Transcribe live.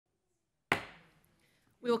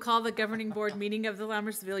We will call the governing board meeting of the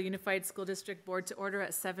Lammersville Unified School District Board to order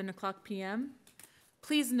at 7:00 p.m.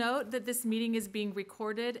 Please note that this meeting is being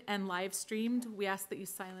recorded and live streamed. We ask that you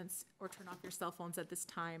silence or turn off your cell phones at this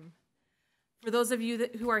time. For those of you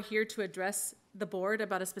who are here to address the board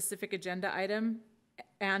about a specific agenda item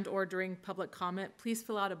and or during public comment, please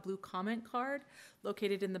fill out a blue comment card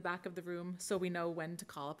located in the back of the room so we know when to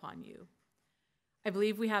call upon you. I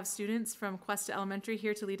believe we have students from Cuesta Elementary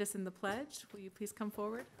here to lead us in the pledge. Will you please come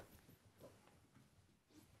forward?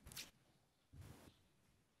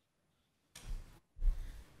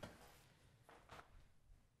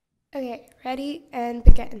 Okay, ready and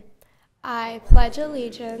begin. I pledge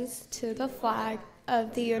allegiance to the flag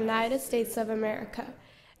of the United States of America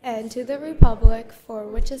and to the republic for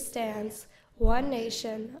which it stands, one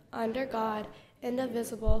nation, under God,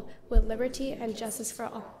 indivisible, with liberty and justice for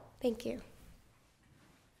all. Thank you.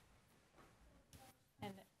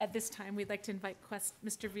 And at this time, we'd like to invite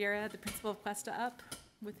Mr. Vieira, the principal of Cuesta, up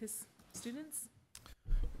with his students.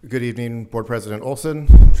 Good evening, Board President Olson,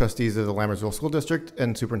 trustees of the Lammersville School District,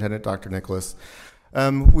 and Superintendent Dr. Nicholas.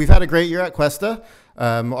 We've had a great year at Cuesta.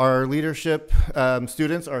 Our leadership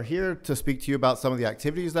students are here to speak to you about some of the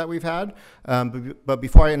activities that we've had. But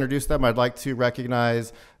before I introduce them, I'd like to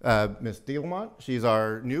recognize Ms. Dielmont. She's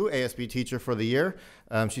our new ASB teacher for the year.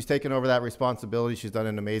 She's taken over that responsibility. She's done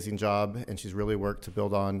an amazing job, and she's really worked to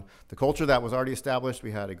build on the culture that was already established.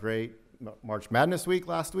 We had a great March Madness week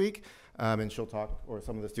last week. And she'll talk, or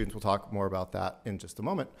some of the students will talk more about that in just a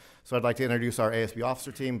moment. So I'd like to introduce our ASB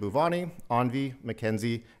officer team, Buvani, Anvi,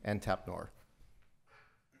 Mackenzie, and Tapnor.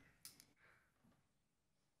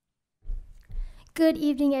 Good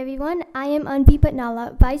evening, everyone. I am Anvi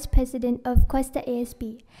Patnala, Vice President of Cuesta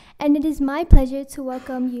ASB, and it is my pleasure to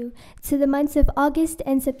welcome you to the months of August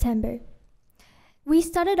and September. We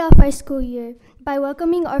started off our school year by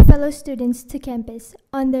welcoming our fellow students to campus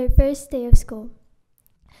on their first day of school.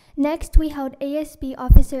 Next, we held ASB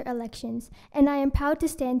officer elections, and I am proud to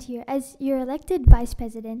stand here as your elected vice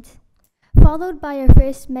president. Followed by our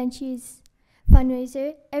first Menchie's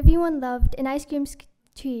fundraiser, everyone loved an ice cream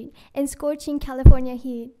treat in scorching California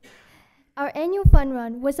heat. Our annual fun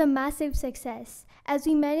run was a massive success as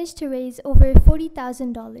we managed to raise over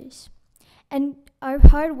 $40,000, and our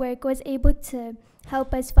hard work was able to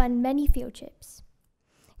help us fund many field trips.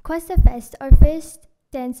 Cuesta Fest, our first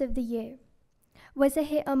dance of the year, was a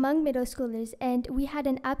hit among middle schoolers, and we had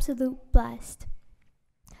an absolute blast.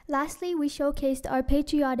 Lastly, we showcased our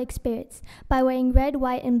patriotic spirits by wearing red,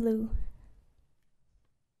 white, and blue.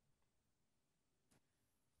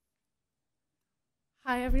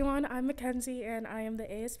 Hi everyone, I'm Mackenzie and I am the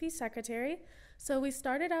ASB secretary. So we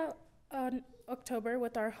started out on October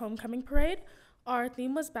with our homecoming parade. Our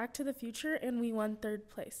theme was Back to the Future and we won 3rd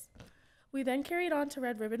place. We then carried on to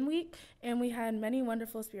Red Ribbon Week and we had many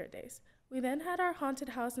wonderful spirit days. We then had our haunted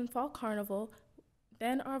house and fall carnival,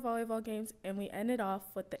 then our volleyball games, and we ended off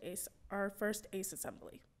with our first ACE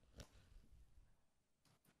assembly.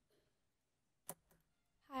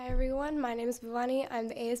 Hi everyone, my name is Bhavani. I'm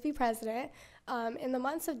the ASB president. In the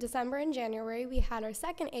months of December and January, we had our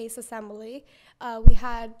second ACE assembly. We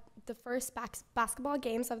had the first basketball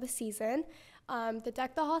games of the season, the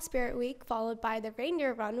Deck the Hall Spirit Week, followed by the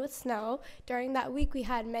Reindeer Run with snow. During that week, we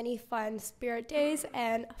had many fun spirit days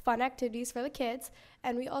and fun activities for the kids.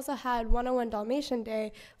 And we also had 101 Dalmatian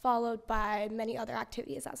Day, followed by many other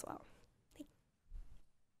activities as well.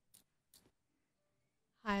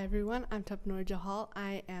 Hi everyone, I'm Tapnor Jahal.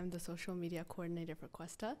 I am the social media coordinator for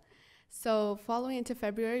Cuesta. So following into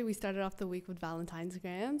February, we started off the week with Valentine's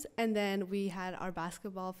Grams, and then we had our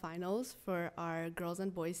basketball finals for our girls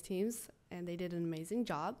and boys teams, and they did an amazing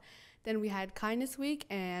job. Then we had Kindness Week,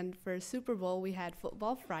 and for Super Bowl, we had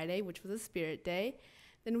Football Friday, which was a spirit day.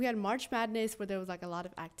 Then we had March Madness, where there was like a lot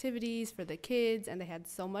of activities for the kids, and they had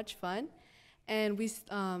so much fun. And we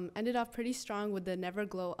ended off pretty strong with the Never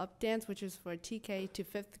Glow Up Dance, which is for TK to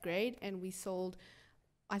 5th grade, and we sold,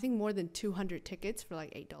 I think, more than 200 tickets for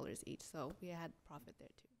like $8 each, so we had profit there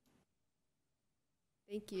too.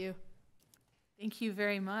 Thank you. Thank you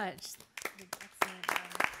very much. Excellent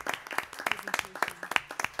presentation.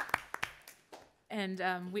 And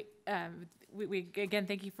we again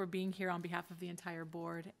thank you for being here on behalf of the entire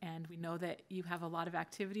board, and we know that you have a lot of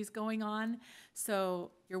activities going on,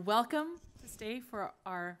 so you're welcome to stay for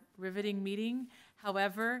our riveting meeting.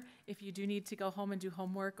 However, if you do need to go home and do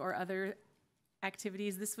homework or other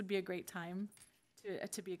activities, this would be a great time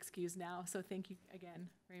to be excused now. So thank you again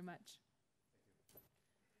very much.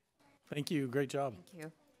 Thank you. Great job. Thank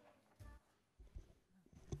you.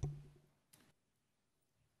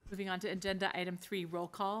 Moving on to agenda item 3, roll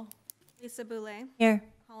call. Lisa Boulay. Here.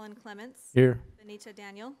 Colin Clements. Here. Benita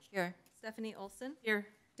Daniel. Here. Stephanie Olson. Here.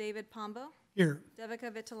 David Pombo. Here.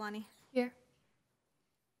 Devika Vitolani. Here.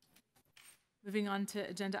 Moving on to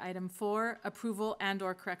agenda item 4, approval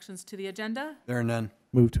and/or corrections to the agenda. There are none.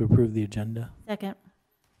 Move to approve the agenda. Second.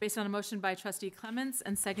 Based on a motion by trustee Clements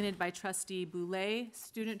and seconded by trustee Boulay,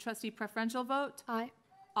 student trustee preferential vote. Aye.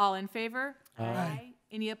 All in favor? Aye.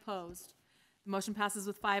 Any opposed? The motion passes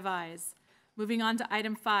with 5 ayes. Moving on to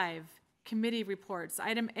item 5, committee reports.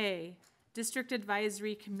 Item A, District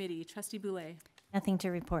Advisory Committee, trustee Boulay. Nothing to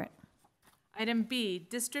report. Item B,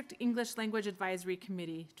 District English Language Advisory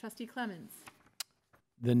Committee, trustee Clements.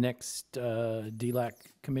 The next DLAC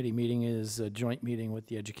committee meeting is a joint meeting with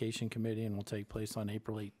the Education Committee and will take place on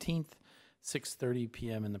April 18th, 6:30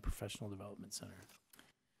 p.m. in the Professional Development Center.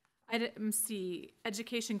 Item C,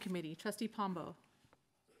 Education Committee, trustee Pombo.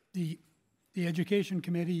 The Education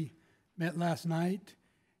Committee met last night,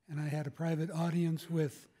 and I had a private audience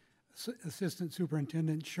with Assistant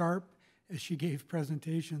Superintendent Sharp as she gave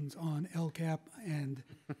presentations on LCAP and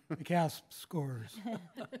the CASP scores.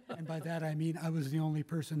 And by that I mean I was the only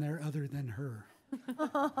person there other than her.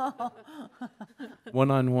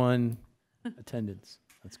 One-on-one attendance.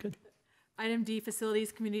 That's good. Item D,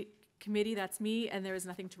 Facilities Committee, that's me, and there is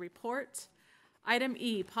nothing to report. Item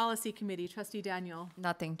E, Policy Committee, trustee Daniel.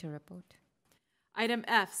 Nothing to report. Item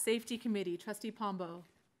F, Safety Committee, trustee Pombo.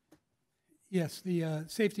 Yes, the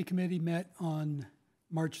Safety Committee met on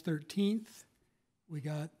March 13th. We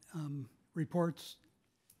got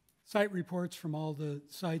site reports from all the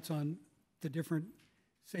sites on the different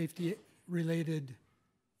safety-related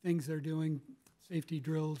things they're doing, safety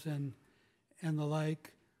drills and the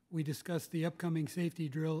like. We discussed the upcoming safety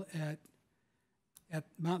drill at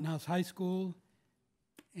Mountain House High School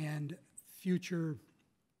and future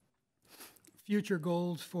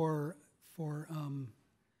goals for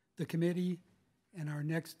the committee. And our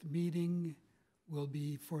next meeting will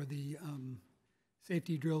be for the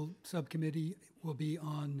safety drill subcommittee will be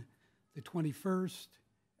on the 21st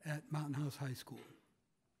at Mountain House High School.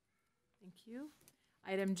 Thank you.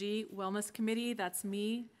 Item G, Wellness Committee, that's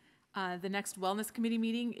me. The next Wellness Committee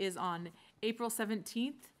meeting is on April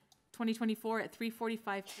 17th, 2024 at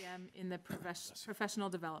 3:45 p.m. in the Professional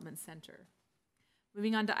Development Center.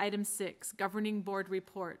 Moving on to item 6, Governing Board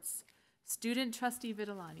Reports. Student trustee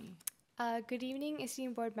Vitolani. Good evening,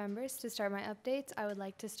 esteemed board members. To start my updates, I would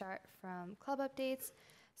like to start from club updates.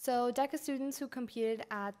 So DECA students who competed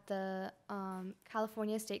at the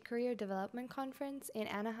California State Career Development Conference in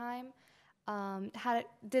Anaheim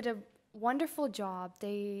did a wonderful job.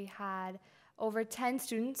 They had over 10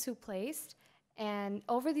 students who placed, and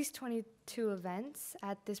over these 22 events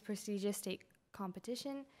at this prestigious state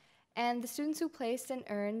competition, and the students who placed and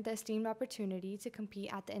earned the esteemed opportunity to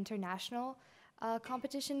compete at the international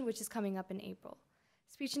competition, which is coming up in April.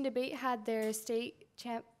 Speech and debate had their state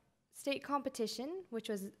competition, which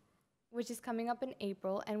is coming up in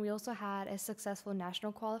April, and we also had a successful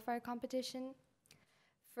national qualifier competition.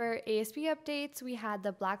 For ASB updates, we had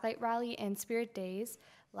the Blacklight Rally and Spirit Days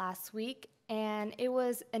last week, and it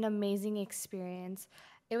was an amazing experience.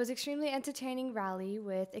 It was extremely entertaining rally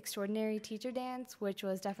with extraordinary teacher dance, which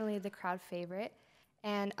was definitely the crowd favorite.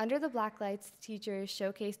 And under the black lights, teachers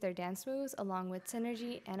showcased their dance moves along with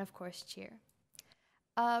synergy and, of course, cheer.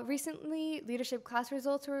 Recently, leadership class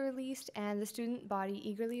results were released, and the student body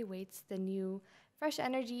eagerly awaits the new, fresh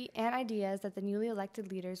energy and ideas that the newly elected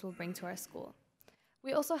leaders will bring to our school.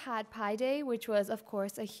 We also had Pie Day, which was, of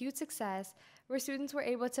course, a huge success, where students were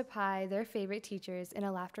able to pie their favorite teachers in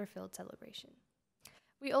a laughter-filled celebration.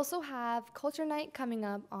 We also have Culture Night coming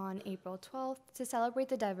up on April 12th to celebrate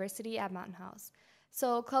the diversity at Mountain House.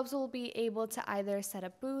 So clubs will be able to either set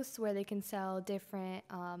up booths where they can sell different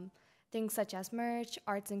things such as merch,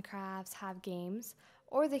 arts and crafts, have games,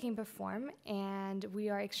 or they can perform, and we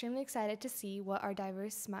are extremely excited to see what our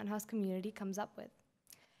diverse Mountain House community comes up with.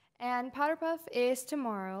 And Powder Puff is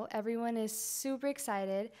tomorrow. Everyone is super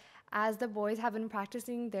excited as the boys have been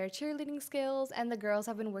practicing their cheerleading skills and the girls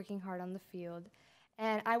have been working hard on the field.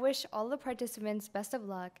 And I wish all the participants best of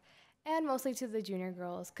luck, and mostly to the junior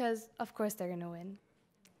girls, because of course they're gonna win.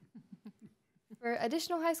 For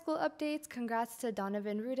additional high school updates, congrats to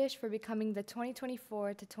Donovan Rudish for becoming the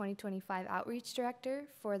 2024 to 2025 Outreach Director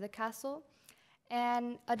for the Castle.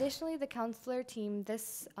 And additionally, the counselor team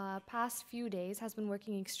this past few days has been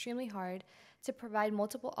working extremely hard to provide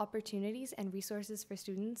multiple opportunities and resources for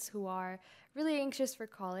students who are really anxious for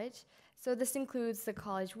college. So this includes the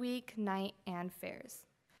college week, night, and fairs.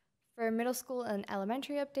 For middle school and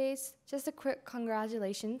elementary updates, just a quick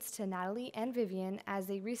congratulations to Natalie and Vivian as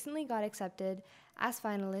they recently got accepted as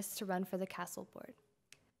finalists to run for the Castle Board.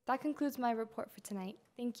 That concludes my report for tonight.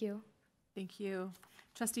 Thank you. Thank you.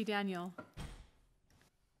 Trustee Daniel.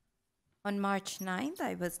 On March 9th,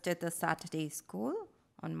 I visited the Saturday school.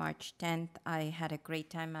 On March 10th, I had a great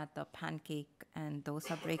time at the pancake and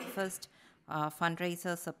dosa breakfast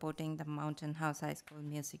fundraiser supporting the Mountain House High School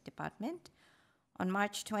Music Department. On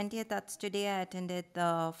March 20th, that's today, I attended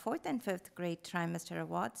the 4th and 5th grade trimester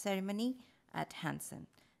award ceremony at Hanson.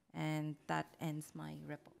 And that ends my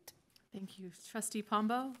report. Thank you. Trustee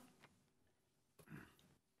Pombo.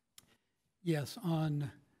 Yes,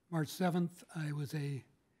 on March 7th, I was a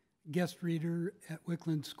guest reader at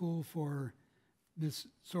Wickland School for Ms.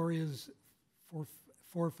 Soria's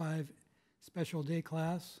 4-5 special day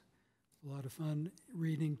class. A lot of fun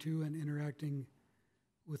reading to and interacting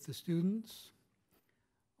with the students.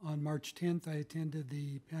 On March 10th, I attended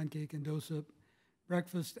the Pancake and Dosa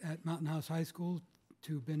breakfast at Mountain House High School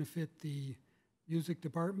to benefit the music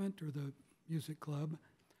department or the music club.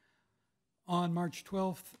 On March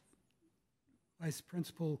 12th, Vice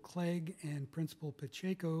Principal Clegg and Principal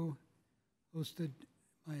Pacheco hosted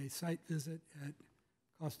my site visit at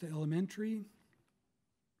Costa Elementary.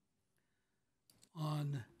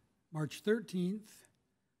 On March 13th,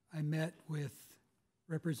 I met with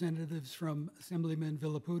representatives from Assemblyman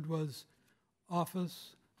Villapudwa's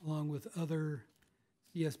office, along with other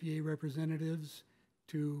CSBA representatives,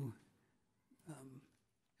 to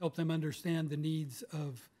help them understand the needs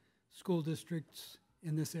of school districts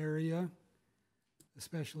in this area,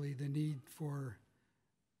 especially the need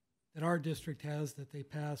that our district has, that they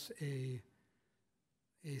pass a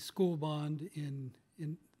school bond in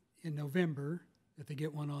November, that they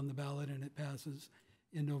get one on the ballot and it passes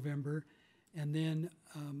in November. And then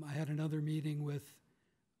I had another meeting with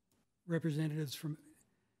representatives from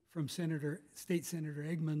State Senator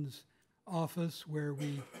Eggman's office, where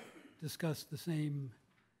we discussed the same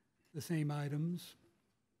items.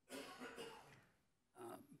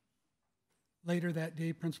 Later that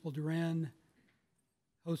day, Principal Duran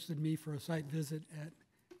hosted me for a site visit at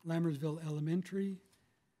Lammersville Elementary.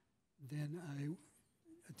 Then I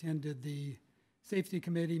attended the Safety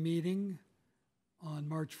Committee meeting on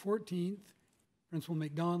March 14th. Principal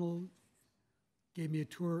McDonald gave me a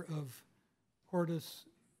tour of Hortus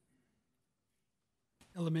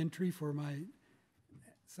Elementary for my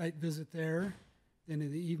site visit there. Then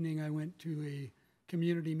in the evening, I went to a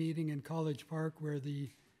community meeting in College Park where the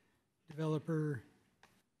developer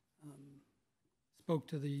spoke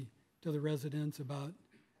to the residents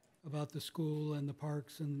about the school and the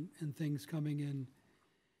parks and things coming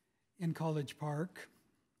in College Park.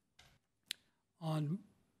 On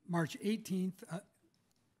March 18th,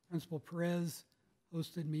 Principal Perez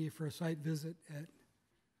hosted me for a site visit at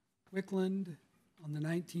Wickland. On the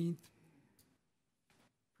 19th,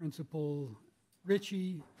 Principal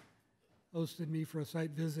Ritchie hosted me for a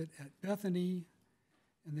site visit at Bethany.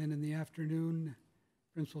 And then in the afternoon,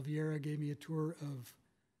 Principal Vieira gave me a tour of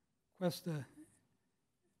Cuesta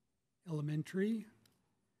Elementary.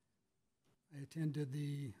 I attended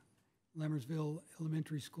the Lammersville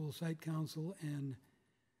Elementary School Site Council and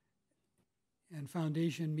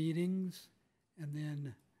foundation meetings, and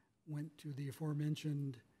then went to the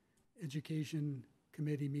aforementioned Education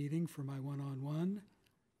Committee meeting for my one-on-one.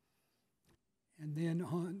 And then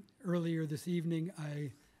earlier this evening,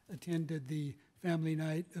 I attended the Family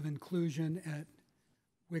Night of Inclusion at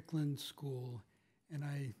Wickland School. And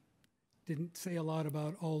I didn't say a lot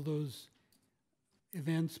about all those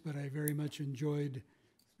events, but I very much enjoyed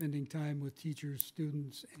spending time with teachers,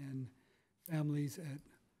 students, and families at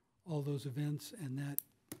all those events, and that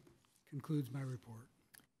concludes my report.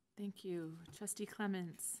 Thank you. Trustee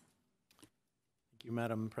Clements. Thank you,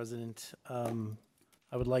 Madam President.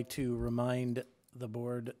 I would like to remind the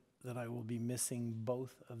board that I will be missing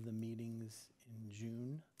both of the meetings in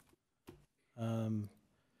June.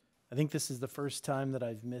 I think this is the first time that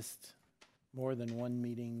I've missed more than one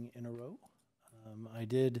meeting in a row. I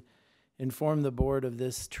did inform the board of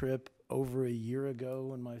this trip over a year ago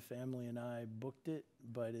when my family and I booked it,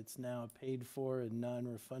 but it's now paid for and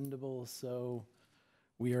non-refundable, so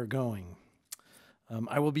we are going.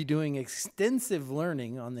 I will be doing extensive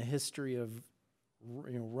learning on the history of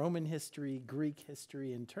Roman history, Greek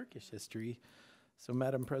history, and Turkish history. So,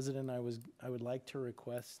 Madam President, I would like to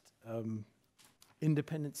request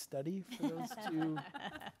independent study for those two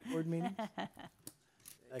board meetings.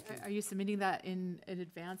 Are you submitting that in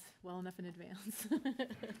advance, well enough in advance?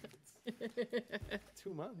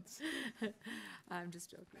 2 months. I'm just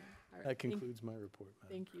joking. All right. That concludes my report,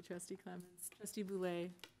 Madam. Thank you, Trustee Clements. Trustee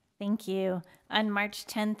Boulay. Thank you. On March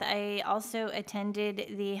 10th, I also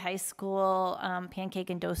attended the high school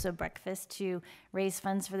pancake and dosa breakfast to raise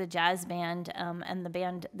funds for the jazz band, and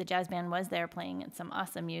the jazz band was there playing some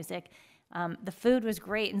awesome music. The food was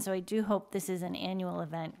great, and so I do hope this is an annual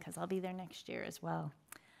event because I'll be there next year as well.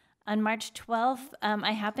 On March 12th,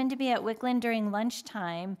 I happened to be at Wickland during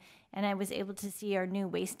lunchtime, and I was able to see our new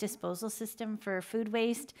waste disposal system for food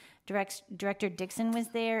waste. Director Dixon was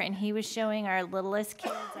there, and he was showing our littlest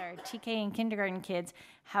kids, our TK and kindergarten kids,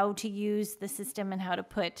 how to use the system and how to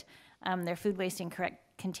put their food waste in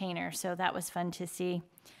correct container. So that was fun to see.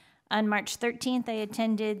 On March 13th, I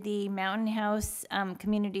attended the Mountain House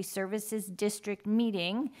Community Services District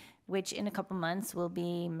meeting, which in a couple months will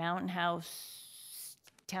be Mountain House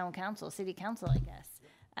Town Council, City Council, I guess,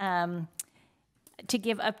 to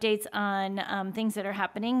give updates on things that are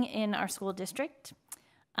happening in our school district.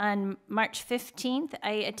 On March 15th,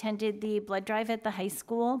 I attended the blood drive at the high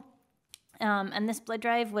school. And this blood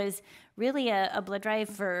drive was really a blood drive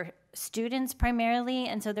for students primarily,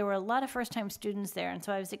 and so there were a lot of first-time students there, and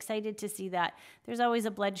so I was excited to see that. There's always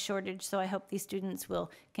a blood shortage, so I hope these students will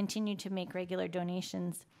continue to make regular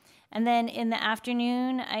donations. And then in the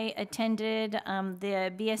afternoon, I attended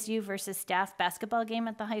the BSU versus staff basketball game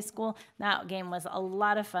at the high school. That game was a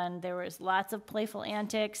lot of fun. There was lots of playful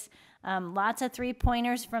antics, lots of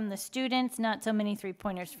three-pointers from the students, not so many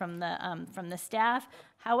three-pointers from the staff.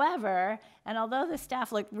 However, and although the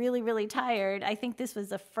staff looked really, really tired, I think this was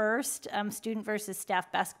the first student versus staff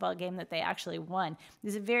basketball game that they actually won. It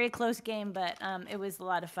was a very close game, but it was a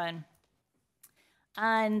lot of fun.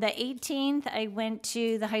 On the 18th, I went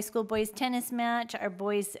to the high school boys tennis match. Our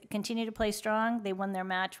boys continue to play strong. They won their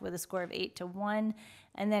match with a score of 8-1.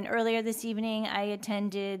 And then earlier this evening, I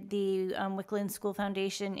attended the Wickland School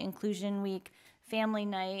Foundation Inclusion Week Family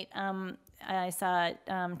Night. I saw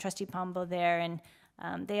Trustee Pombo there, and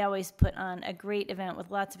they always put on a great event with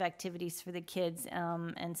lots of activities for the kids.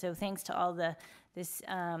 And so thanks to all the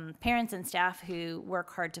parents and staff who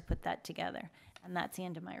work hard to put that together. And that's the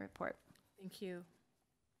end of my report. Thank you.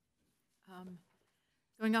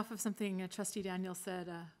 Going off of something Trustee Daniel said,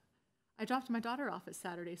 I dropped my daughter off at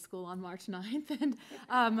Saturday school on March 9th, and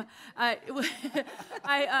I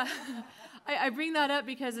bring that up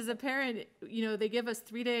because as a parent, you know, they give us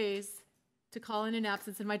 3 days to call in an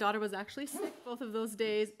absence, and my daughter was actually sick both of those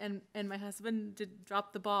days, and my husband did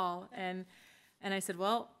drop the ball, and I said,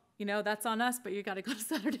 well, you know, that's on us, but you got to go to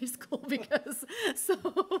Saturday school because, so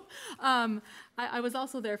I was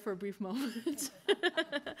also there for a brief moment.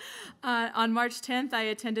 On March 10th, I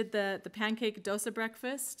attended the pancake dosa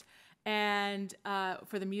breakfast and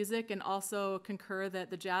for the music, and also concur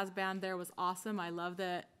that the jazz band there was awesome. I love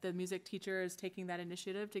that the music teacher is taking that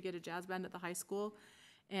initiative to get a jazz band at the high school,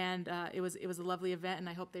 and it was a lovely event, and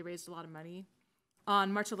I hope they raised a lot of money.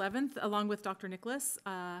 On March 11th, along with Dr. Nicholas,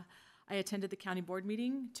 I attended the county board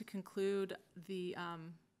meeting to conclude the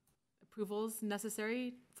approvals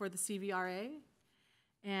necessary for the CVRA.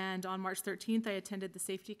 And on March 13th, I attended the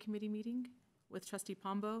safety committee meeting with Trustee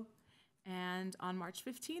Pombo. And on March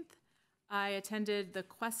 15th, I attended the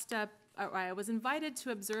I was invited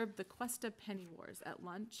to observe the Cuesta Penny Wars at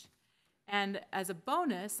lunch. And as a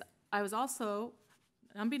bonus, I was also,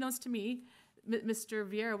 unbeknownst to me, Mr.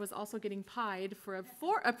 Vieira was also getting pied for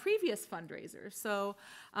a previous fundraiser. So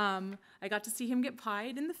I got to see him get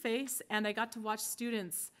pied in the face, and I got to watch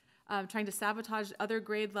students trying to sabotage other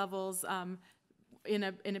grade levels in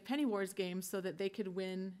a Penny Wars game so that they could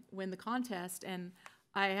win the contest. And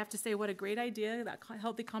I have to say, what a great idea. That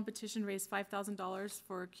healthy competition raised $5,000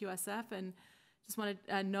 for QSF, and just want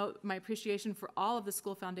to note my appreciation for all of the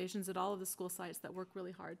school foundations at all of the school sites that work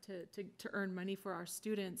really hard to earn money for our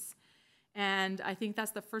students. And I think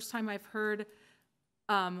that's the first time I've heard,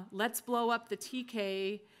 let's blow up the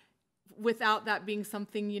TK without that being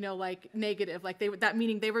something, you know, like negative. Like that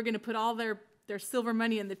meaning they were going to put all their silver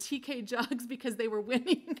money in the TK jugs because they were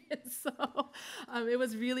winning. And so it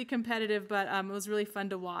was really competitive, but it was really fun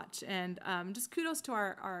to watch. And just kudos to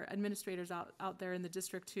our administrators out there in the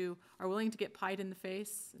district who are willing to get pied in the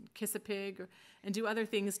face and kiss a pig and do other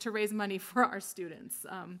things to raise money for our students.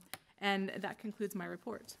 And that concludes my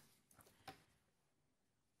report.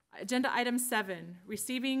 Agenda item 7,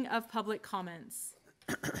 receiving of public comments.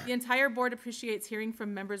 The entire board appreciates hearing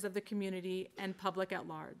from members of the community and public at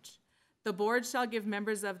large. The board shall give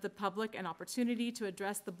members of the public an opportunity to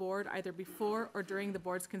address the board either before or during the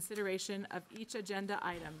board's consideration of each agenda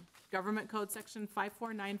item. Government Code Section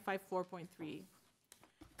 54954.3.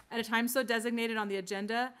 At a time so designated on the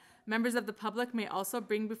agenda, members of the public may also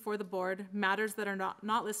bring before the board matters that are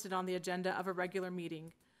not listed on the agenda of a regular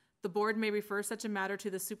meeting. The board may refer such a matter to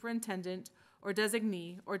the superintendent or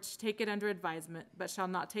designee or to take it under advisement, but shall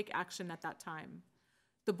not take action at that time.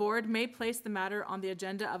 The board may place the matter on the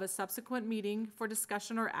agenda of a subsequent meeting for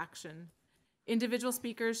discussion or action. Individual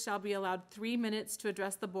speakers shall be allowed 3 minutes to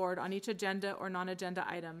address the board on each agenda or non-agenda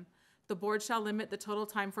item. The board shall limit the total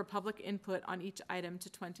time for public input on each item to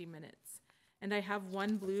 20 minutes. And I have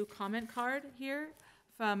one blue comment card here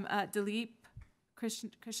from Dilip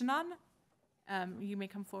Krishnan. You may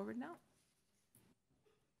come forward now.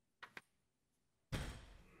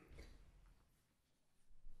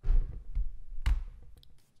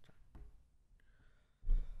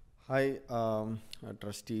 Hi,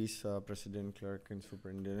 trustees, president, clerk, and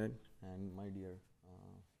superintendent, and my dear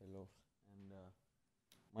fellows,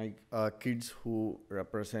 and my kids who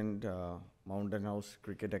represent Mountain House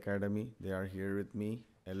Cricket Academy. They are here with me,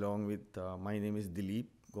 along with my name is Dilip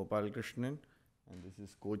Gopal Krishnan, and this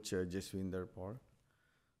is Coach Jaswinder Paul.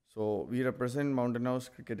 So we represent Mountain House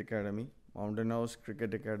Cricket Academy. Mountain House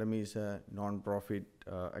Cricket Academy is a non-profit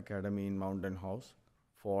academy in Mountain House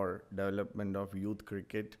for development of youth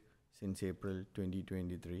cricket since April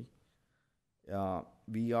 2023.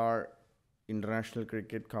 We are International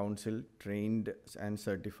Cricket Council trained and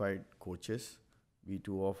certified coaches. We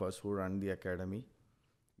two of us who run the academy.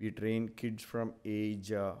 We train kids from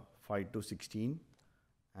age 5 to 16,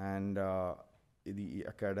 and the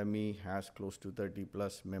academy has close to 30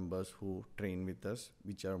 plus members who train with us,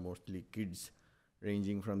 which are mostly kids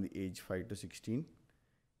ranging from the age 5 to 16.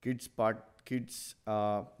 Kids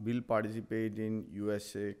will participate in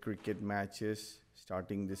USA cricket matches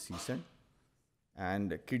starting this season,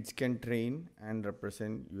 and kids can train and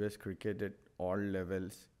represent US cricket at all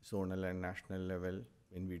levels, zonal and national level,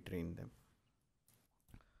 when we train them.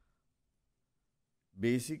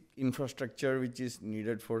 Basic infrastructure which is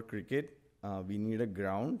needed for cricket, we need a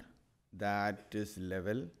ground that is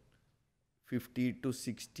level, 50 to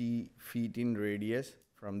 60 feet in radius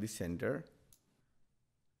from the center.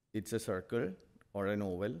 It's a circle or an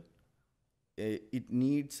oval. It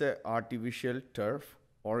needs an artificial turf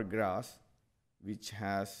or grass which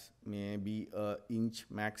has maybe an inch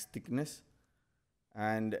max thickness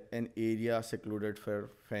and an area secluded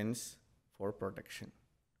for fence for protection.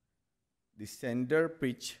 The center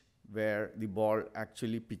pitch where the ball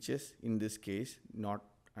actually pitches, in this case, not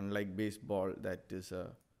unlike baseball that is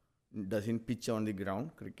doesn't pitch on the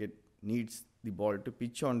ground. Cricket needs the ball to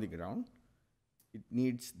pitch on the ground. It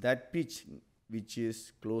needs that pitch which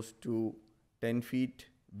is close to 10 feet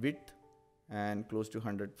width and close to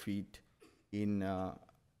 100 feet in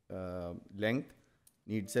length.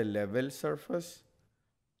 Needs a level surface.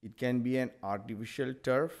 It can be an artificial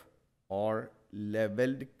turf or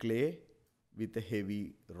leveled clay with a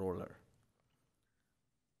heavy roller.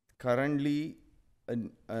 Currently,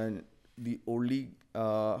 the only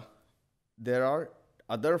there are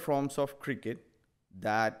other forms of cricket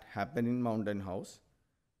that happen in Mountain House,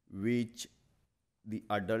 which the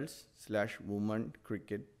adults / women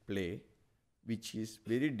cricket play, which is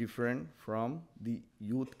very different from the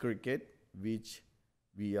youth cricket which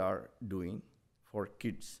we are doing for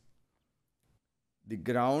kids. The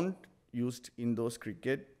ground used in those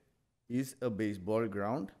cricket is a baseball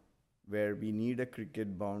ground where we need a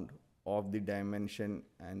cricket bound of the dimension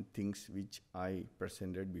and things which I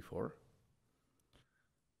presented before.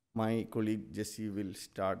 My colleague Jesse will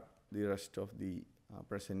start the rest of the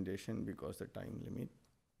presentation because the time limit.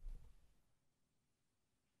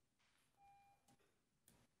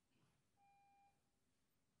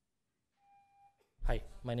 Hi,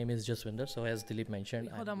 my name is Jaswinder. So as Dilip mentioned,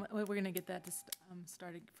 Hold on, we're going to get that to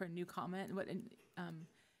starting for a new comment.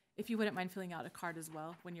 If you wouldn't mind filling out a card as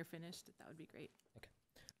well when you're finished, that would be great.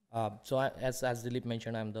 So as Dilip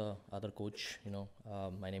mentioned, I'm the other coach.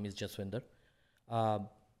 My name is Jaswinder.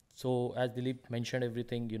 So as Dilip mentioned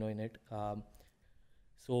everything, in it.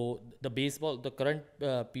 So the current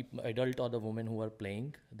adult or the women who are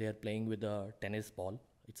playing, they are playing with a tennis ball.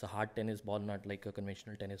 It's a hard tennis ball, not like a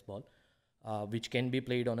conventional tennis ball, which can be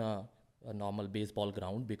played on a normal baseball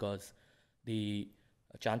ground because the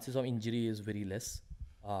chances of injury is very less.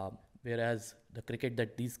 Whereas the cricket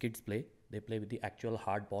that these kids play, they play with the actual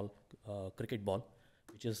hard ball, cricket ball,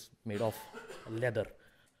 which is made of leather.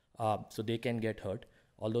 So they can get hurt,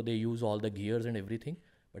 although they use all the gears and everything.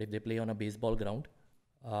 But if they play on a baseball ground,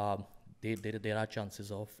 there are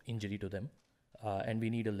chances of injury to them. And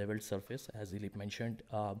we need a leveled surface, as Dilip mentioned,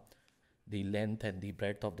 the length and the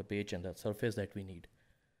breadth of the pitch and the surface that we need.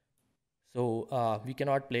 So we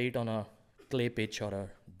cannot play it on a clay pitch or a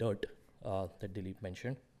dirt that Dilip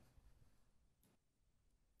mentioned.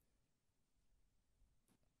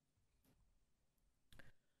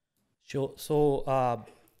 So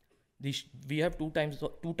we have two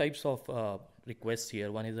types of requests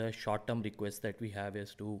here. One is a short-term request that we have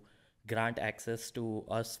is to grant access to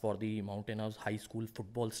us for the Mountain House High School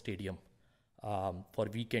football stadium for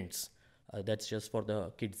weekends. That's just for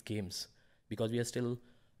the kids' games, because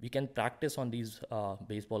we can practice on these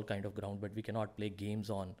baseball kind of ground, but we cannot play games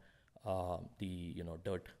on the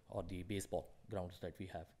dirt or the baseball grounds that we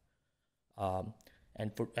have.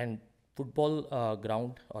 And football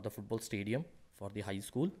ground or the football stadium for the high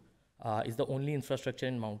school is the only infrastructure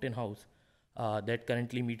in Mountain House that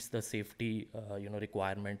currently meets the safety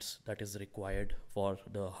requirements that is required for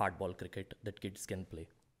the hardball cricket that kids can play.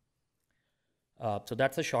 So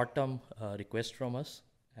that's a short-term request from us.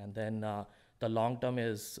 And then the long-term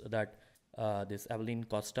is that this Evelyn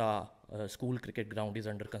Costa school cricket ground is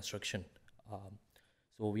under construction.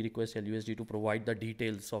 So we request LUSD to provide the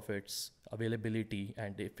details of its availability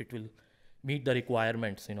and if it will meet the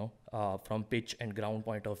requirements, from pitch and ground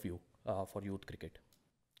point of view for youth cricket.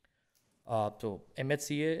 So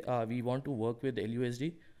MHCA, we want to work with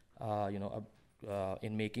LUSD,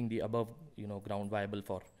 in making the above, ground viable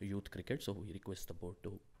for youth cricket. So we request the board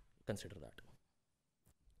to consider that.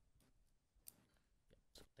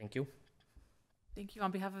 So thank you. Thank you.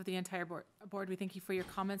 On behalf of the entire board, we thank you for your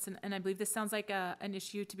comments. And I believe this sounds like an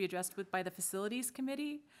issue to be addressed by the Facilities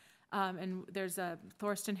Committee. And there's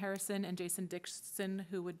Thorsten Harrison and Jason Dixon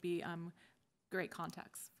who would be great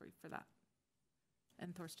contacts for that.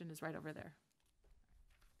 And Thorsten is right over there.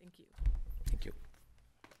 Thank you. Thank you.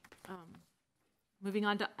 Moving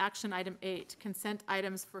on to action item 8, consent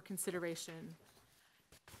items for consideration.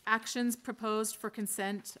 Actions proposed for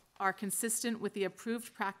consent are consistent with the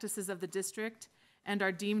approved practices of the district and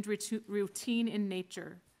are deemed routine in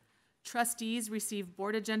nature. Trustees receive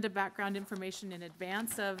board agenda background information in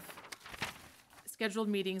advance of scheduled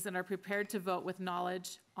meetings and are prepared to vote with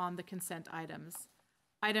knowledge on the consent items.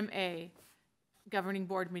 Item A, governing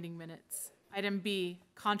board meeting minutes. Item B,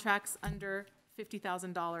 contracts under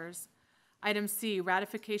 $50,000. Item C,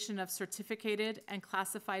 ratification of certificated and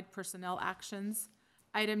classified personnel actions.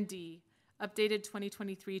 Item D, updated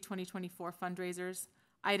 2023-2024 fundraisers.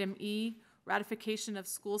 Item E, ratification of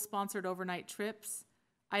school-sponsored overnight trips.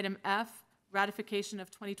 Item F, ratification of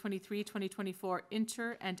 2023-2024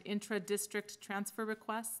 inter- and intra-district transfer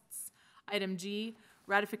requests. Item G,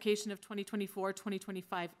 ratification of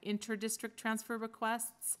 2024-2025 inter-district transfer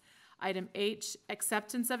requests. Item H,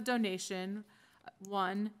 acceptance of donation.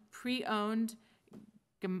 1, pre-owned,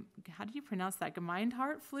 how do you pronounce that?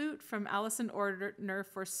 Gemeinhart flute from Allison Ordner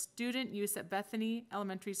for student use at Bethany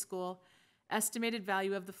Elementary School. Estimated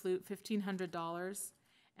value of the flute, $1,500.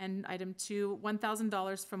 And item 2,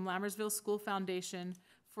 $1,000 from Lammersville School Foundation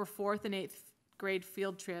for 4th and 8th grade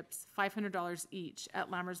field trips, $500 each at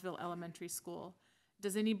Lammersville Elementary School.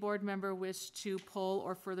 Does any board member wish to poll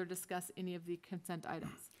or further discuss any of the consent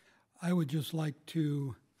items? I would just like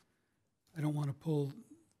to, I don't want to pull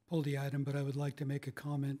the item, but I would like to make a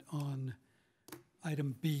comment on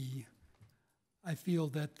item B. I feel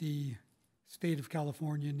that the state of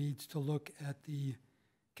California needs to look at the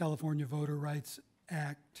California Voter Rights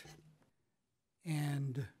Act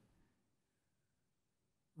and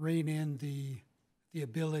rein in the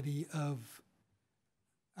ability of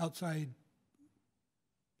outside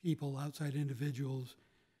people, outside individuals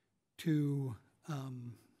to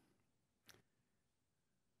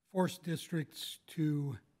force districts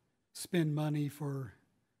to spend money for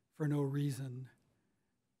no reason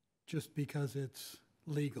just because it's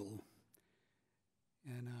legal.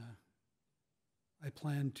 And I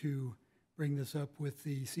plan to bring this up with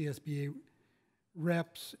the CSBA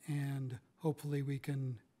reps, and hopefully we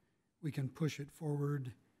can push it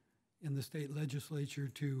forward in the state legislature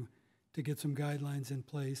to get some guidelines in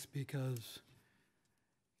place, because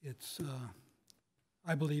it's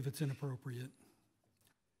I believe it's inappropriate.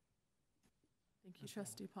 Thank you,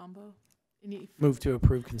 Trustee Pombo. Move to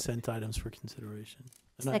approve consent items for consideration.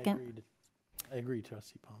 And Second. I agree,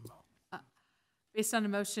 Trustee Pombo. Based on a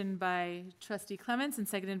motion by Trustee Clements and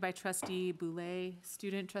seconded by Trustee Boulay,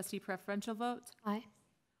 student trustee preferential vote? Aye.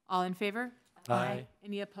 All in favor? Aye.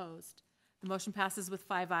 Any opposed? The motion passes with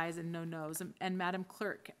 5 ayes and no noes. And Madam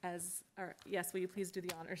Clerk, yes, will you please do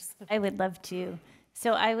the honors? I would love to.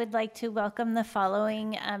 So I would like to welcome the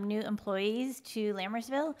following new employees to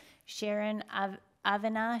Lammersville: Sharon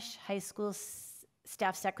Avinash, High School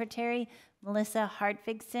Staff Secretary; Melissa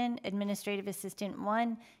Hartvigson, Administrative Assistant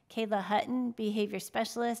 1; Kayla Hutton, Behavior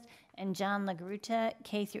Specialist; and John LaGruta,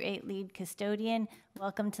 K-8 Lead Custodian.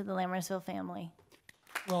 Welcome to the Lammersville family.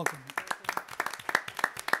 Welcome.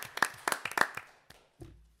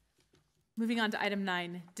 Moving on to item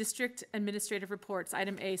 9, District Administrative Reports.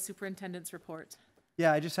 Item A, Superintendent's Report.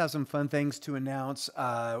 Yeah, I just have some fun things to announce.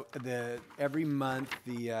 Every month,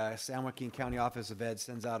 the San Joaquin County Office of Ed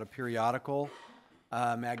sends out a periodical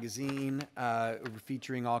magazine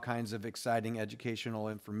featuring all kinds of exciting educational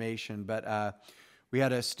information. But we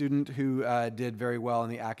had a student who did very well in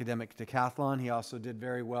the academic decathlon. He also did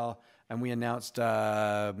very well, and we announced,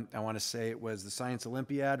 I want to say it was the Science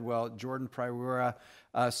Olympiad. Well, Jordan Priora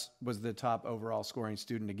was the top overall scoring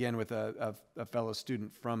student, again with a fellow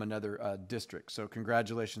student from another district. So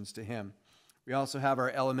congratulations to him. We also have our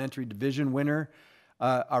elementary division winner,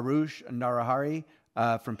 Arush Narahari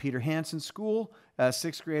from Peter Hansen School. A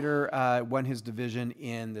sixth grader won his division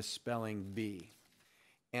in the spelling bee.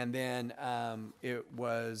 And then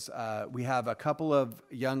we have a couple of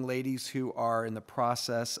young ladies who are in the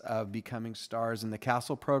process of becoming stars in the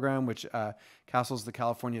CASTLE program, which CASTLE is the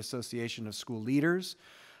California Association of School Leaders.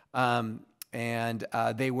 And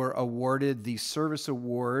they were awarded the Service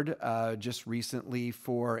Award just recently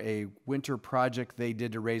for a winter project they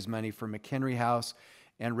did to raise money for McHenry House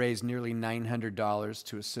and raised nearly $900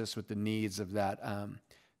 to assist with the needs of that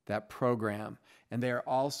program. And they are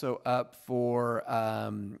also up for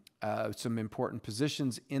some important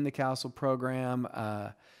positions in the CASTLE program.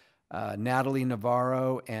 Natalie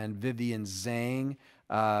Navarro and Vivian Zhang.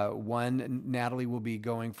 Natalie will be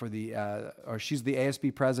going for she's the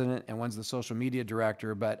ASB president and one's the social media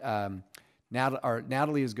director, but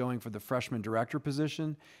Natalie is going for the freshman director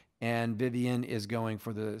position and Vivian is going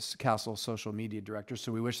for the CASTLE social media director.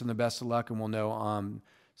 So we wish them the best of luck and we'll know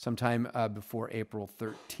sometime before April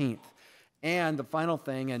 13th. And the final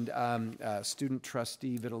thing, and student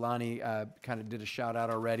trustee Vitulani kind of did a shout out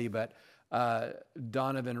already, but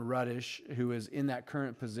Donovan Ruddish, who is in that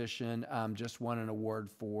current position, just won an award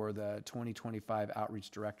for the 2025 Outreach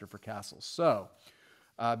Director for CASTLE. So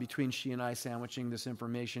between she and I sandwiching this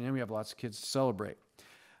information in, we have lots of kids to celebrate.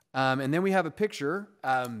 And then we have a picture.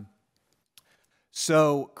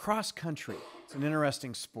 So cross country, it's an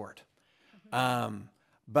interesting sport.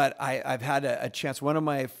 But I've had a chance. One of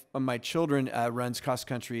my children runs cross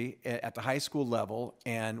country at the high school level,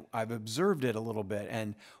 and I've observed it a little bit.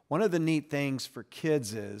 And one of the neat things for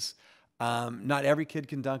kids is not every kid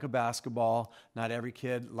can dunk a basketball. Not every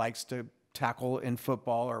kid likes to tackle in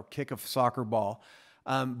football or kick a soccer ball.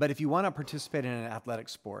 But if you want to participate in an athletic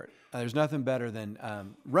sport, there's nothing better than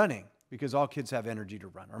running, because all kids have energy to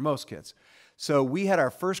run, or most kids. So we had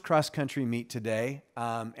our first cross-country meet today,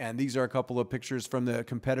 and these are a couple of pictures from the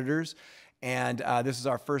competitors. And this is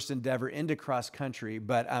our first endeavor into cross-country.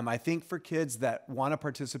 But I think for kids that want to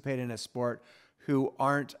participate in a sport who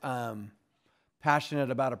aren't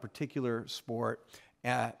passionate about a particular sport,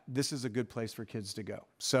 this is a good place for kids to go.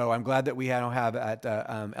 So I'm glad that we don't have at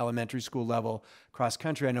elementary school level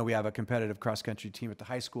cross-country. I know we have a competitive cross-country team at the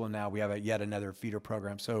high school, and now we have yet another feeder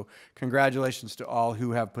program. So congratulations to all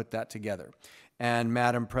who have put that together. And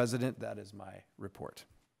Madam President, that is my report.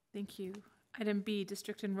 Thank you. Item B,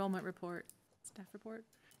 district enrollment report. Staff report.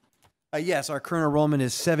 Yes, our current enrollment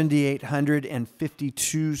is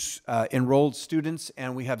 7,852 enrolled students,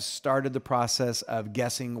 and we have started the process of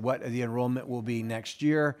guessing what the enrollment will be next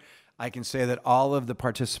year. I can say that all of the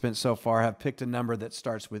participants so far have picked a number that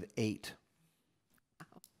starts with 8.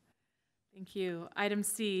 Thank you. Item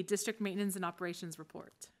C, district maintenance and operations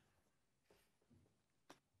report.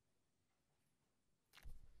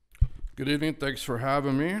 Good evening. Thanks for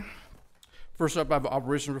having me. First up, I have an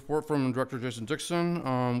operations report from Director Jason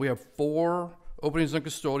Dixon. We have 4 openings in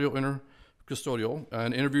custodial,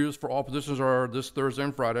 and interviews for all positions are this Thursday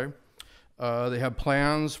and Friday. They have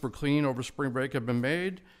plans for clean over spring break have been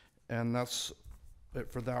made, and that's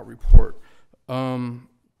it for that report. We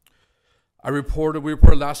reported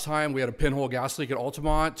last time we had a pinhole gas leak at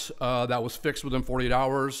Altamont that was fixed within 48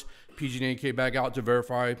 hours. PG&E came back out to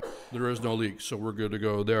verify there is no leak, so we're good to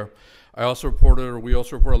go there. We also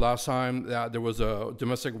reported last time that there was a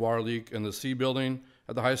domestic water leak in the C building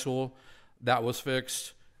at the high school. That was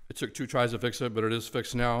fixed. It took 2 tries to fix it, but it is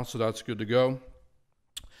fixed now, so that's good to go.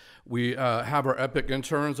 We have our EPIC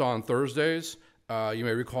interns on Thursdays. You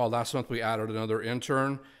may recall last month we added another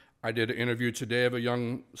intern. I did an interview today of a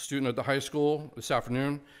young student at the high school this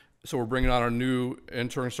afternoon. So we're bringing on our new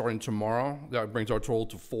intern starting tomorrow. That brings our total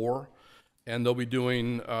to 4. And they'll be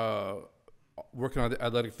doing, working on the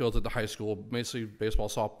athletic fields at the high school, basically baseball,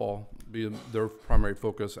 softball, be their primary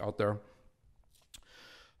focus out there.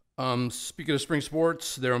 Speaking of spring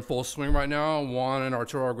sports, they're in full swing right now. Juan and our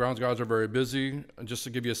 2-hour grounds guys are very busy. And just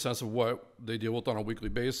to give you a sense of what they deal with on a weekly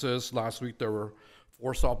basis, last week there were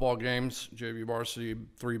 4 softball games, JV varsity,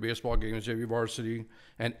 3 baseball games, JV varsity,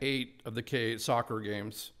 and 8 of the K-8 soccer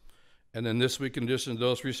games. And then this week, in addition to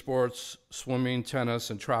those 3 sports, swimming, tennis,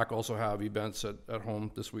 and track also have events at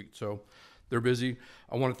home this week. So they're busy.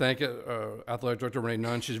 I want to thank Athletic Director Renee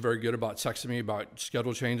Nunn. She's very good about texting me about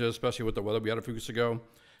schedule changes, especially with the weather we had a few weeks ago.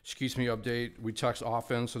 She keeps me updated. We text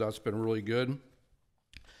often, so that's been really good.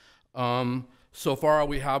 So far,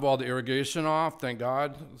 we have all the irrigation off, thank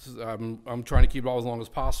God. I'm trying to keep it all as long as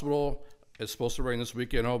possible. It's supposed to rain this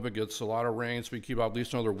weekend. I hope it gets a lot of rain, so we keep it at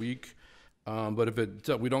least another week. But if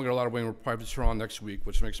we don't get a lot of rain, we'll probably turn on next week,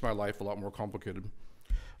 which makes my life a lot more complicated.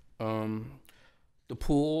 The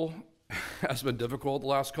pool has been difficult the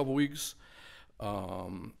last couple weeks.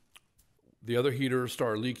 The other heaters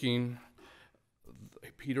started leaking.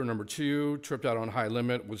 Heater number 2 tripped out on high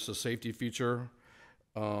limit, which is a safety feature.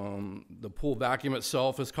 The pool vacuum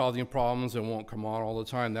itself is causing problems and won't come on all the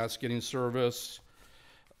time. That's getting serviced.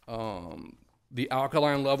 The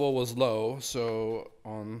alkaline level was low, so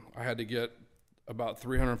I had to get about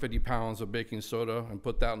 350 pounds of baking soda and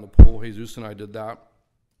put that in the pool. Jesus and I did that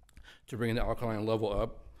to bring the alkaline level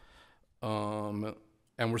up.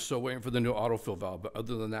 And we're still waiting for the new autofill valve. But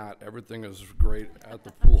other than that, everything is great at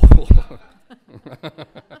the pool.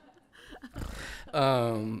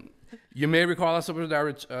 You may recall last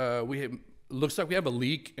episode looks like we have a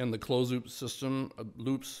leak in the closed loop system,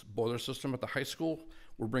 loops boiler system at the high school.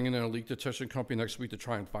 We're bringing in a leak detection company next week to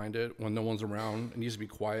try and find it when no one's around. It needs to be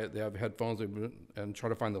quiet. They have headphones and try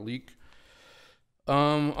to find the leak.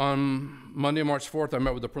 On Monday, March 4th, I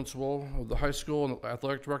met with the principal of the high school and the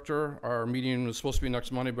athletic director. Our meeting was supposed to be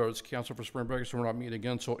next Monday, but it's canceled for spring break, so we're not meeting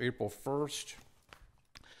again until April 1st.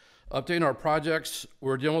 Updating our projects,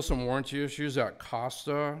 we're dealing with some warranty issues at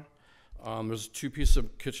Costa. There's 2 pieces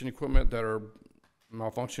of kitchen equipment that are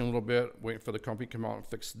malfunctioning a little bit, waiting for the company to come out and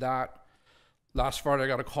fix that. Last Friday, I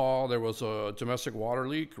got a call. There was a domestic water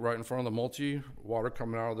leak right in front of the multi, water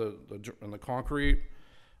coming out of the concrete.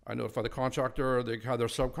 I notified the contractor. They had their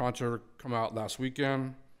subcontractor come out last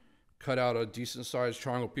weekend, cut out a decent-sized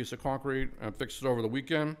triangle piece of concrete and fixed it over the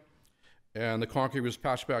weekend. And the concrete was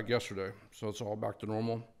patched back yesterday, so it's all back to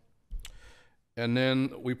normal. And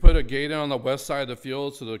then we put a gate in on the west side of the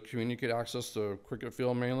field to communicate access to cricket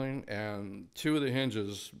field mainly, and 2 of the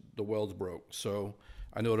hinges, the welds broke. So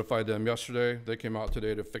I notified them yesterday. They came out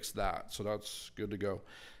today to fix that, so that's good to go.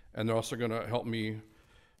 And they're also going to help me.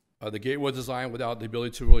 The gate was designed without the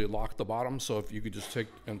ability to really lock the bottom, so if you could just take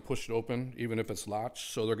and push it open, even if it's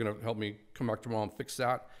latched. So they're going to help me come back tomorrow and fix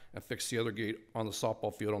that, and fix the other gate on the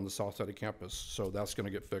softball field on the south side of campus. So that's going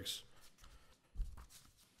to get fixed.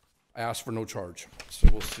 I asked for no charge, so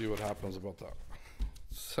we'll see what happens about that.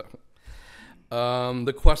 So,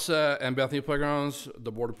 the Cuesta and Bethany playgrounds,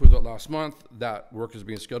 the board approved that last month. That work is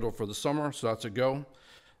being scheduled for the summer, so that's a go.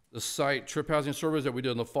 The site trip housing surveys that we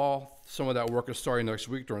did in the fall, some of that work is starting next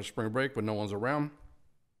week during spring break when no one's around.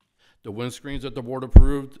 The windscreens that the board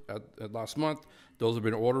approved at last month, those have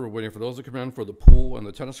been ordered. We're waiting for those to come in for the pool and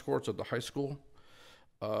the tennis courts at the high school.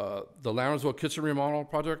 The Lammersville kitchen remodel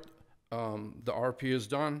project, the RP is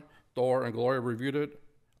done. Thor and Gloria reviewed it.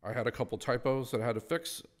 I had a couple typos that I had to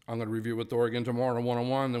fix. I'm going to review with Thor again tomorrow in a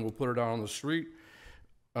one-on-one, then we'll put it out on the street.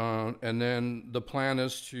 And then the plan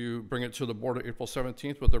is to bring it to the board on April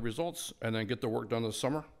 17th with the results, and then get the work done this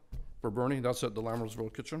summer for Bernie. That's at the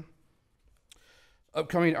Lammersville kitchen.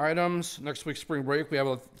 Upcoming items, next week's spring break, we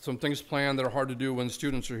have some things planned that are hard to do when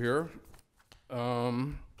students are here. We're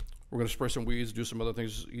going to spray some weeds, do some other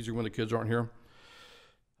things easier when the kids aren't here.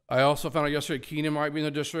 I also found out yesterday Keenan might be in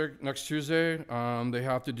the district next Tuesday. They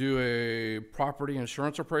have to do a property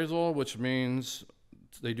insurance appraisal, which means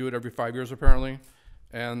they do it every 5 years apparently.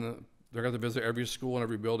 And they're going to visit every school and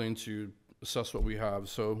every building to assess what we have.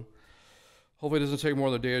 So hopefully it doesn't take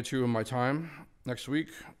more than a day or 2 of my time next week.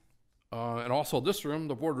 And also this room,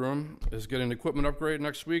 the boardroom, is getting an equipment upgrade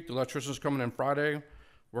next week. The electrician's coming in Friday,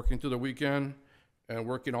 working through the weekend, and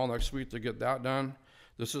working all next week to get that done.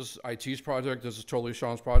 This is IT's project. This is totally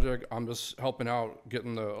Sean's project. I'm just helping out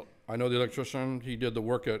getting I know the electrician. He did the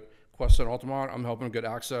work at Cuesta and Altamont. I'm helping him get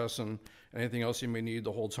access and anything else he may need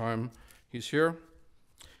the whole time he's here.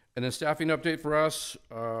 And then staffing update for us.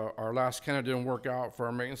 Our last candidate didn't work out for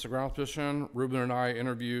our maintenance and grounds position. Ruben and I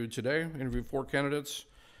interviewed 4 candidates.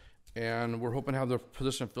 And we're hoping to have the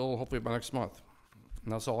position filled hopefully by next month.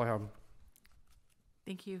 And that's all I have.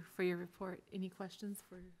 Thank you for your report. Any questions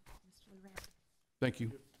for Mr. Legrand? Thank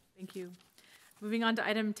you. Thank you. Moving on to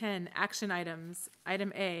item 10, action items.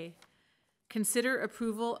 Item A, consider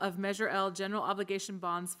approval of Measure L General Obligation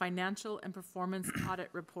Bonds Financial and Performance Audit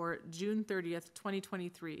Report, June 30th,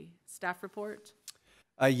 2023. Staff report.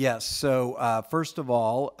 Yes. So first of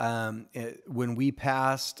all, when we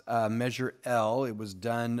passed Measure L, it was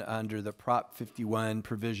done under the Prop 51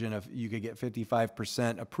 provision of you could get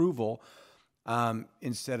 55% approval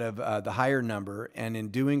instead of the higher number. And in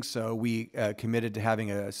doing so, we committed to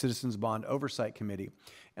having a Citizens Bond Oversight Committee.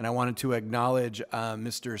 And I wanted to acknowledge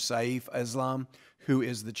Mr. Saif Islam, who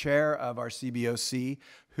is the chair of our CBOC,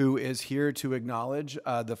 who is here to acknowledge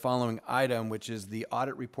the following item, which is the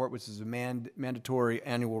audit report, which is a mandatory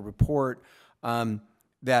annual report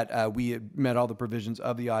that we met all the provisions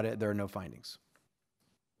of the audit. There are no findings.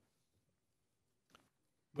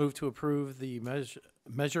 Move to approve the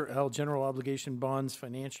Measure L General Obligation Bonds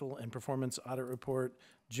Financial and Performance Audit Report,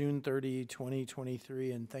 June 30,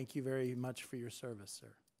 2023, and thank you very much for your service,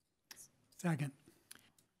 sir. Second.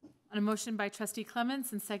 On a motion by trustee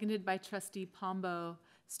Clements and seconded by trustee Pombo,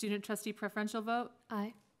 student trustee preferential vote?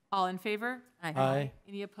 Aye. All in favor? Aye. Aye.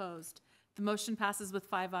 Any opposed? The motion passes with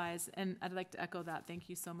 5 ayes, and I'd like to echo that. Thank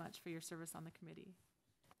you so much for your service on the committee.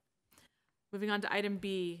 Moving on to item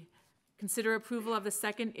B, consider approval of the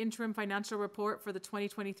second interim financial report for the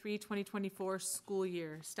 2023-2024 school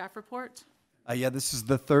year. Staff report? Yeah, this is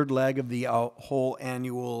the third leg of the whole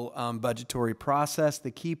annual budgetary process.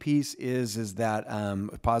 The key piece is that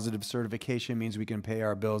positive certification means we can pay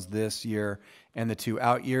our bills this year and the 2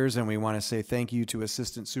 out years. And we want to say thank you to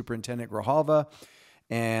Assistant Superintendent Grijalva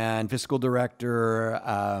and Fiscal Director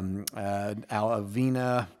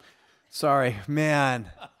Alvina. Sorry, man.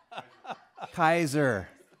 Kaiser.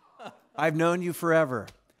 I've known you forever.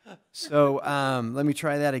 So let me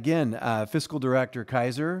try that again. Fiscal Director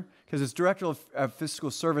Kaiser, because it's Director of Fiscal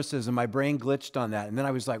Services, and my brain glitched on that. And then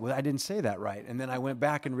I was like, well, I didn't say that right. And then I went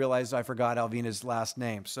back and realized I forgot Alvina's last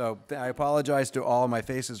name. So I apologize to all. My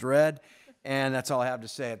face is red, and that's all I have to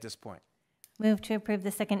say at this point. Move to approve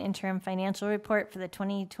the second interim financial report for the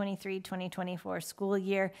 2023-2024 school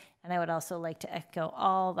year. And I would also like to echo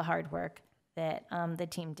all the hard work that the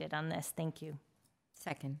team did on this. Thank you.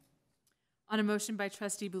 Second. On a motion by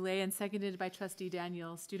trustee Boulay and seconded by trustee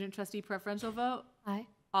Daniel, student trustee preferential vote? Aye.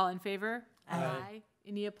 All in favor? Aye.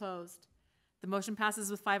 Any opposed? The motion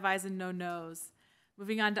passes with 5 ayes and no noes.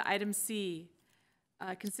 Moving on to item C,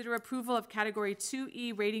 consider approval of category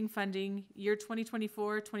 2E rating funding, year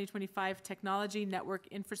 2024-2025 technology network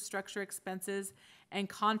infrastructure expenses and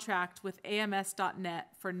contract with AMS.net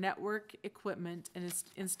for network equipment and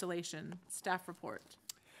installation. Staff report.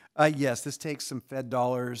 Yes, this takes some Fed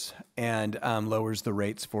dollars and lowers the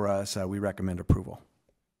rates for us. We recommend approval.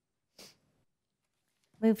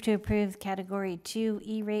 Move to approve category 2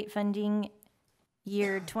 E-rate funding,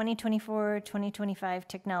 year 2024-2025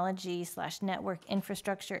 technology/network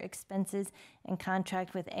infrastructure expenses and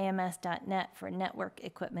contract with AMS.net for network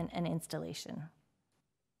equipment and installation.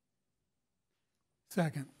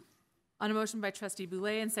 Second. On a motion by trustee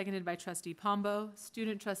Boulay and seconded by trustee Pombo,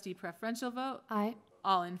 student trustee preferential vote? Aye.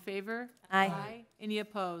 All in favor? Aye. Any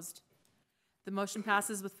opposed? The motion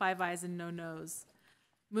passes with 5 ayes and no noes.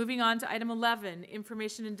 Moving on to item 11,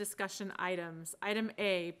 information and discussion items. Item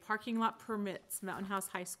A, parking lot permits, Mountain House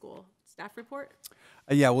High School. Staff report?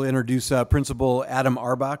 Yeah, we'll introduce Principal Adam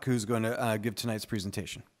Arbach, who's going to give tonight's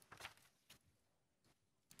presentation.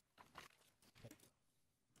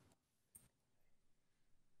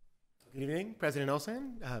 Good evening, President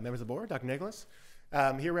Olson, members of the board, Dr. Nicholas.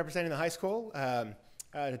 Here representing the high school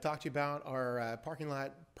to talk to you about our parking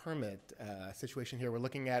lot permit situation here. We're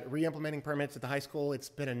looking at re-implementing permits at the high school. It's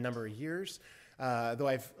been a number of years. Though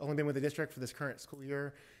I've only been with the district for this current school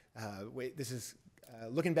year, this is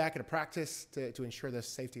looking back at a practice to ensure the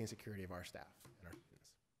safety and security of our staff and our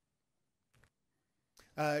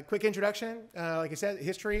students. Quick introduction, like I said,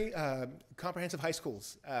 history, comprehensive high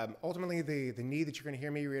schools. Ultimately, the need that you're going to hear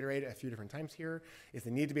me reiterate a few different times here is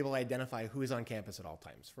the need to be able to identify who is on campus at all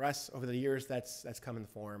times. For us, over the years, that's come in the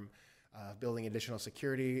form of building additional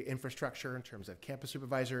security infrastructure in terms of campus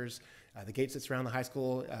supervisors, the gates that surround the high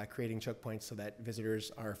school, creating choke points so that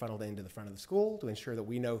visitors are funneled into the front of the school to ensure that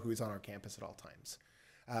we know who's on our campus at all times.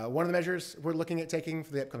 One of the measures we're looking at taking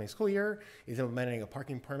for the upcoming school year is implementing a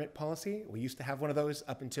parking permit policy. We used to have one of those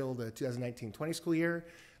up until the 2019-20 school year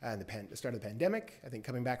and the start of the pandemic. I think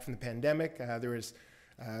coming back from the pandemic, there was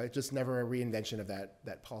just never a reinvention of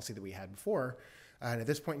that policy that we had before. And at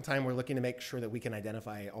this point in time, we're looking to make sure that we can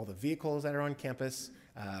identify all the vehicles that are on campus.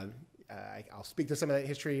 I'll speak to some of that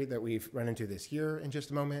history that we've run into this year in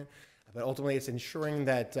just a moment. But ultimately, it's ensuring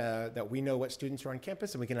that that we know what students are on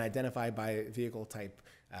campus and we can identify by vehicle type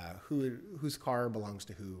whose car belongs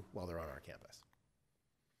to who while they're on our campus.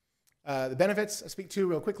 The benefits I speak to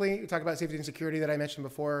real quickly. We talk about safety and security that I mentioned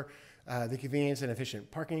before, the convenience and efficient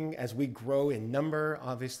parking. As we grow in number,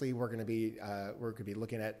 obviously we're going to be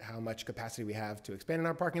looking at how much capacity we have to expand in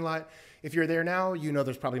our parking lot. If you're there now, you know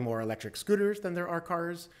there's probably more electric scooters than there are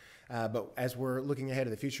cars. But as we're looking ahead to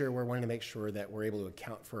the future, we're wanting to make sure that we're able to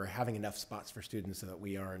account for having enough spots for students so that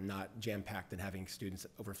we are not jam-packed and having students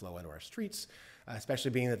overflow into our streets, especially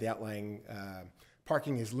being that the outlying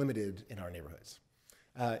parking is limited in our neighborhoods.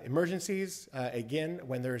 Emergencies, again,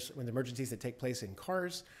 when the emergencies that take place in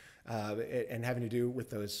cars and having to do with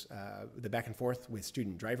those, the back and forth with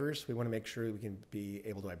student drivers, we want to make sure that we can be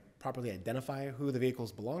able to properly identify who the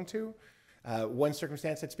vehicles belong to. One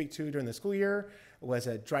circumstance I'd speak to during the school year was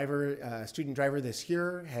a student driver this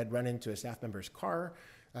year had run into a staff member's car.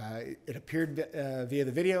 It appeared via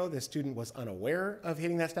the video the student was unaware of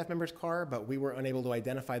hitting that staff member's car, but we were unable to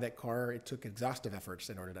identify that car. It took exhaustive efforts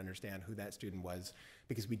in order to understand who that student was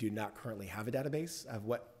because we do not currently have a database of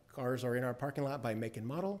what cars are in our parking lot by make and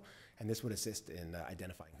model, and this would assist in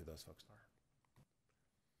identifying who those folks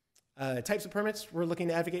are. Types of permits we're looking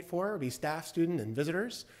to advocate for would be staff, student, and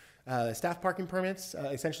visitors. Staff parking permits,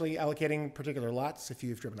 essentially allocating particular lots. If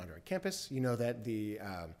you've driven onto our campus, you know that the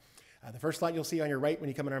first lot you'll see on your right when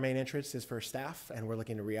you come in our main entrance is for staff, and we're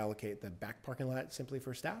looking to reallocate the back parking lot simply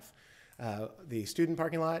for staff. The student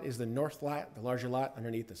parking lot is the north lot, the larger lot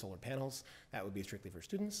underneath the solar panels. That would be strictly for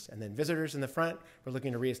students. And then visitors in the front, we're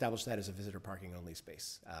looking to reestablish that as a visitor parking only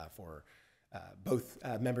space for both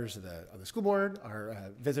members of the school board, our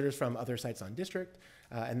visitors from other sites on district,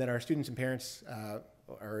 and then our students and parents,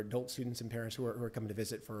 our adult students and parents who are coming to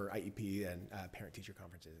visit for IEP and parent-teacher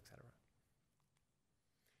conferences, et cetera.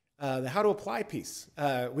 The how to apply piece.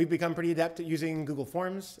 We've become pretty adept at using Google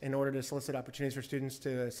Forms in order to solicit opportunities for students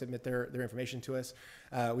to submit their information to us.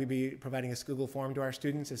 We'll be providing this Google form to our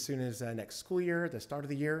students as soon as next school year, at the start of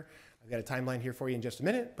the year. I've got a timeline here for you in just a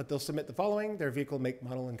minute, but they'll submit the following: their vehicle make,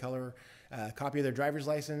 model, and color, copy of their driver's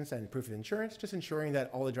license, and proof of insurance, just ensuring that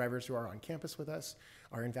all the drivers who are on campus with us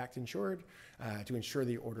are in fact insured to ensure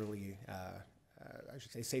the orderly,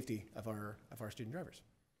 safety of our student drivers.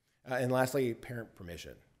 And lastly, parent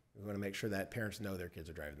permission. We want to make sure that parents know their kids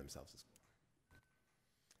are driving themselves to school.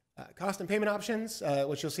 Cost and payment options,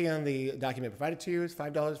 which you'll see on the document provided to you, is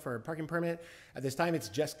 $5 for a parking permit. At this time, it's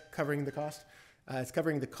just covering the cost. It's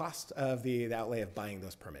covering the cost of the outlay of buying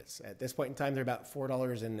those permits. At this point in time, they're about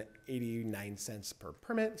 $4.89 per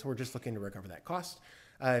permit, so we're just looking to recover that cost.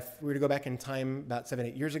 If we were to go back in time about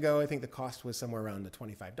 7-8 years ago, I think the cost was somewhere around the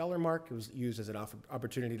 $25 mark. It was used as an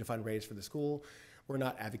opportunity to fundraise for the school. We're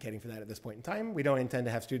not advocating for that at this point in time. We don't intend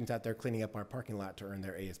to have students out there cleaning up our parking lot to earn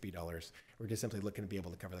their ASB dollars. We're just simply looking to be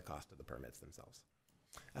able to cover the cost of the permits themselves.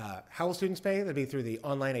 How will students pay? That'd be through the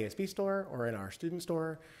online ASB store or in our student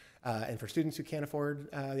store. And for students who can't afford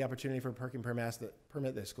the opportunity for a parking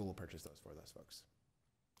permit, the school will purchase those for those folks.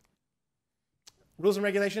 Rules and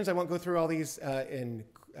regulations, I won't go through all these in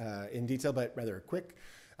detail, but rather quick.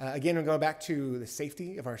 Again, we're going back to the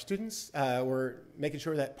safety of our students. We're making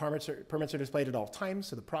sure that permits are displayed at all times.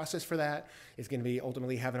 So the process for that is going to be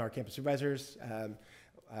ultimately having our campus supervisors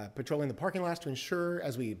patrolling the parking lots to ensure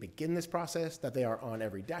as we begin this process that they are on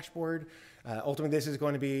every dashboard. Ultimately, this is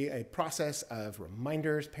going to be a process of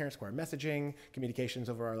reminders, parent square messaging, communications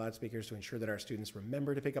over our loudspeakers to ensure that our students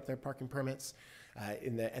remember to pick up their parking permits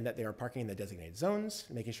and that they are parking in the designated zones,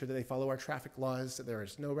 making sure that they follow our traffic laws, that there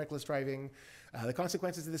is no reckless driving. The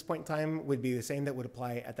consequences at this point in time would be the same that would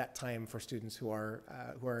apply at that time for students who are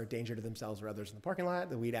a danger to themselves or others in the parking lot,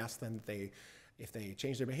 that we'd ask them that if they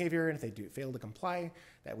change their behavior and if they fail to comply,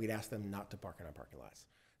 that we'd ask them not to park in our parking lots.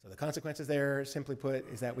 So the consequences there, simply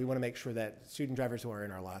put, is that we want to make sure that student drivers who are in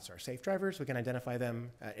our lots are safe drivers. We can identify them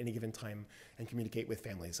at any given time and communicate with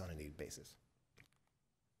families on a need basis.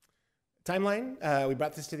 Timeline, we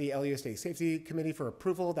brought this to the LUSD Safety Committee for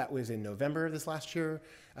approval. That was in November of this last year.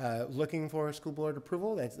 Looking for school board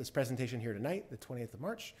approval. That's this presentation here tonight, the 20th of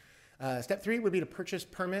March. Step 3 would be to purchase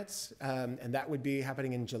permits, and that would be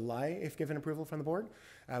happening in July if given approval from the board.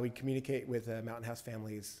 We'd communicate with Mountain House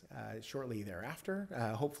families shortly thereafter.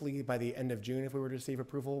 Hopefully by the end of June, if we were to receive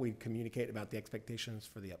approval, we'd communicate about the expectations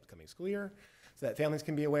for the upcoming school year so that families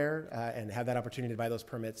can be aware and have that opportunity to buy those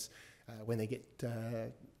permits when they get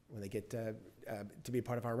to be a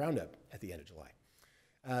part of our roundup at the end of July.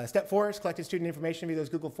 Step 4 is collecting student information via those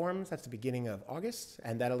Google Forms. That's the beginning of August,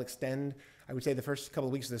 and that'll extend, I would say, the first couple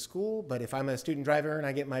of weeks of the school. But if I'm a student driver and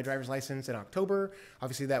I get my driver's license in October,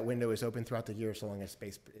 obviously that window is open throughout the year so long as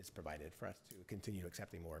space is provided for us to continue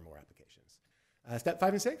accepting more and more applications. Step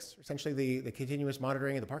 5 and 6, essentially the continuous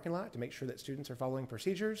monitoring of the parking lot to make sure that students are following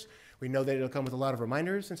procedures. We know that it'll come with a lot of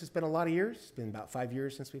reminders since it's been a lot of years. It's been about 5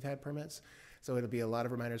 years since we've had permits. So it'll be a lot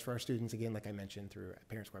of reminders for our students, again, like I mentioned, through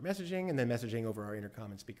parent square messaging and then messaging over our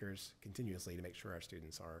intercom and speakers continuously to make sure our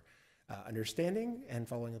students are understanding and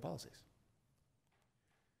following the policies.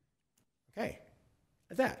 Okay,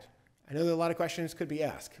 at that. I know that a lot of questions could be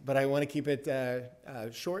asked, but I want to keep it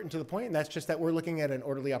short and to the point, and that's just that we're looking at an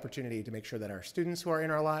orderly opportunity to make sure that our students who are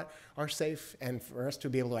in our lot are safe, and for us to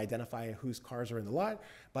be able to identify whose cars are in the lot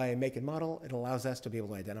by make and model. It allows us to be able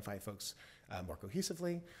to identify folks more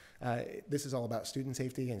cohesively. This is all about student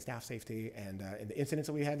safety and staff safety, and in the incidents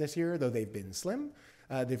that we had this year, though they've been slim,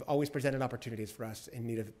 they've always presented opportunities for us in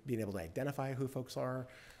need of being able to identify who folks are.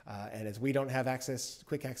 And as we don't have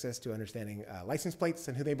quick access to understanding license plates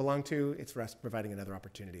and who they belong to, it's for us providing another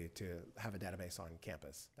opportunity to have a database on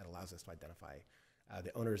campus that allows us to identify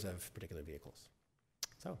the owners of particular vehicles.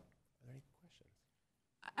 So, are there any questions?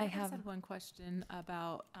 I have had one question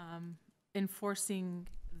about enforcing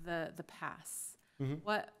the pass. Mm-hmm.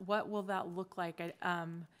 What will that look like?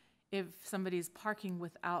 If somebody's parking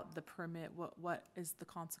without the permit, what is the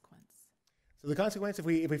consequence? So the consequence, if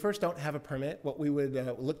we first don't have a permit, what we would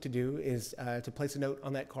look to do is to place a note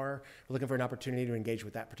on that car. We're looking for an opportunity to engage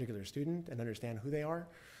with that particular student and understand who they are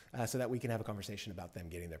so that we can have a conversation about them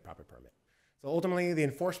getting their proper permit. So ultimately, the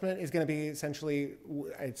enforcement is going to be essentially,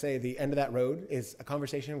 I'd say the end of that road is a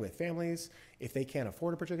conversation with families. If they can't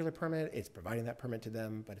afford a particular permit, it's providing that permit to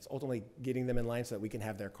them, but it's ultimately getting them in line so that we can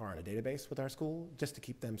have their car on a database with our school just to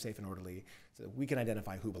keep them safe and orderly so that we can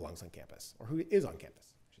identify who belongs on campus or who is on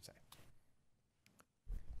campus, I should say.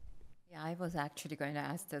 Yeah, I was actually going to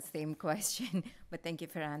ask the same question, but thank you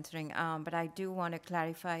for answering. But I do want to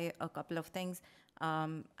clarify a couple of things.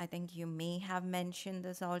 I think you may have mentioned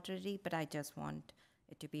this already, but I just want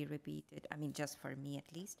it to be repeated. I mean, just for me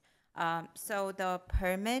at least. So the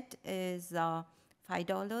permit is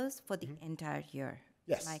 $5 for the entire year.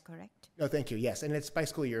 Yes. Am I correct? No, thank you. Yes, and it's by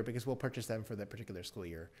school year because we'll purchase them for that particular school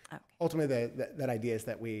year. Okay. Ultimately, that idea is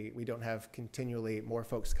that we don't have continually more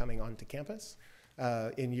folks coming onto campus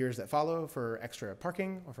in years that follow for extra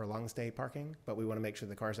parking or for long stay parking, but we want to make sure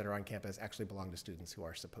the cars that are on campus actually belong to students who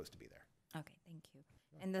are supposed to be there. Okay, thank you.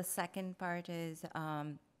 And the second part is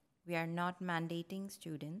we are not mandating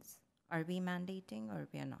students. Are we mandating or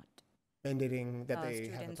we are not? Mandating that they have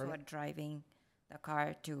a students who are permit? driving the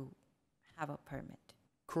car to have a permit.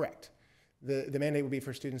 Correct. The mandate would be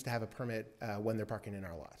for students to have a permit when they're parking in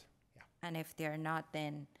our lot. Yeah. And if they're not,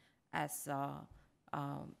 then as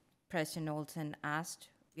President Olson asked,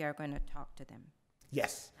 we are going to talk to them.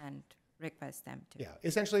 Yes. And request them to. Yeah.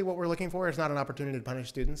 Essentially, what we're looking for is not an opportunity to punish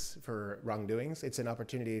students for wrongdoings. It's an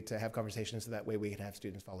opportunity to have conversations so that way we can have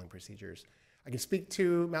students following procedures. I can speak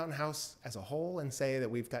to Mountain House as a whole and say that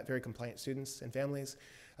we've got very compliant students and families.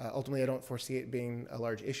 Ultimately, I don't foresee it being a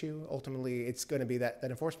large issue. Ultimately, it's going to be that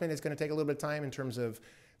enforcement is going to take a little bit of time in terms of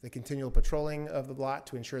the continual patrolling of the lot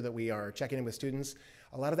to ensure that we are checking in with students.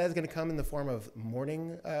 A lot of that is going to come in the form of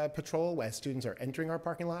morning patrol as students are entering our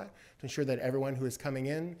parking lot to ensure that everyone who is coming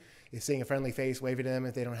in is seeing a friendly face, waving to them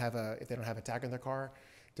if they don't have a tag on their car,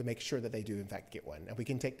 to make sure that they do in fact get one. And we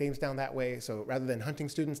can take names down that way. So rather than hunting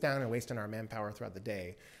students down and wasting our manpower throughout the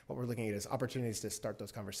day, what we're looking at is opportunities to start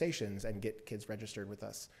those conversations and get kids registered with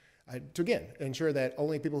us. To again, ensure that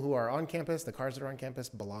only people who are on campus, the cars that are on campus,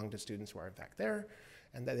 belong to students who are in fact there,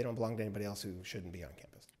 and that they don't belong to anybody else who shouldn't be on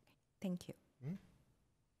campus. Thank you. Any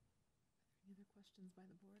other questions by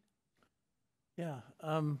the board? Yeah.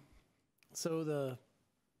 So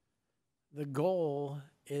the goal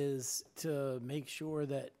is to make sure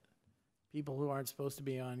that people who aren't supposed to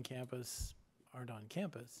be on campus aren't on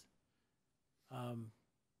campus.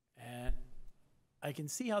 And I can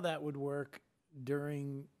see how that would work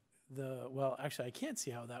during actually I can't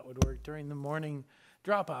see how that would work during the morning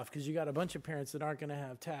drop-off because you got a bunch of parents that aren't going to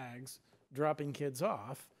have tags dropping kids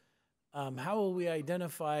off. How will we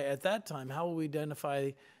identify at that time? How will we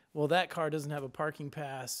identify, well, that car doesn't have a parking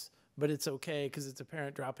pass, but it's okay because it's a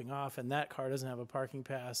parent dropping off, and that car doesn't have a parking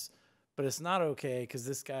pass, but it's not okay because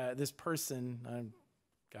this person,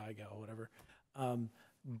 guy, gal, whatever,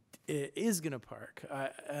 is going to park,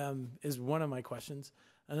 is one of my questions.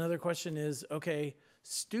 Another question is, okay,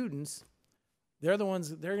 students, they're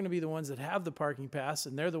going to be the ones that have the parking pass,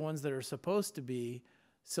 and they're the ones that are supposed to be.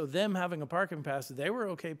 So them having a parking pass, they were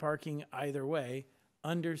okay parking either way,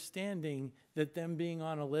 understanding that them being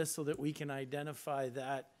on a list so that we can identify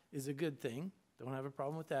that is a good thing. Don't have a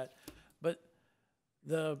problem with that. But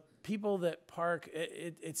the people that park,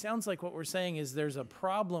 it sounds like what we're saying is there's a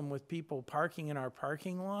problem with people parking in our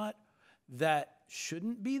parking lot that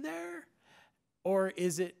shouldn't be there. Or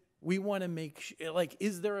is it, we want to make, like,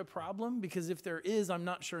 is there a problem? Because if there is, I'm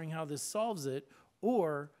not sure how this solves it.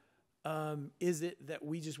 Or is it that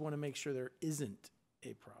we just want to make sure there isn't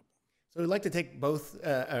a problem? So we'd like to take both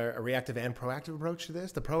a reactive and proactive approach to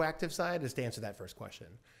this. The proactive side is to answer that first question.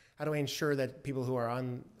 How do I ensure that people who are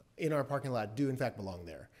in our parking lot do in fact belong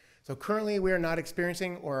there? So currently we are not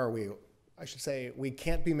experiencing, or are we, I should say, we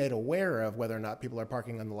can't be made aware of whether or not people are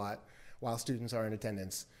parking on the lot while students are in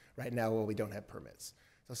attendance right now while we don't have permits.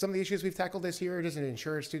 So some of the issues we've tackled this year just to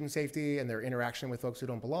ensure student safety and their interaction with folks who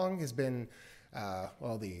don't belong has been,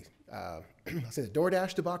 I'll say the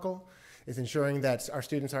DoorDash debacle is ensuring that our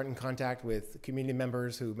students aren't in contact with community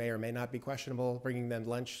members who may or may not be questionable, bringing them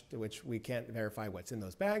lunch to which we can't verify what's in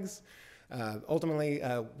those bags. Ultimately,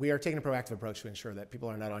 we are taking a proactive approach to ensure that people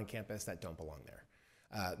are not on campus that don't belong there.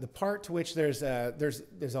 The part to which there's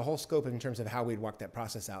a whole scope in terms of how we'd walk that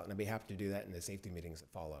process out, and I'd be happy to do that in the safety meetings that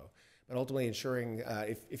follow. But ultimately ensuring,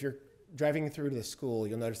 if you're driving through to the school,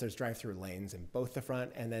 you'll notice there's drive-through lanes in both the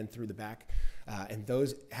front and then through the back, and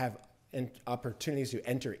those have opportunities to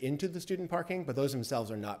enter into the student parking, but those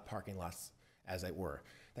themselves are not parking lots as it were.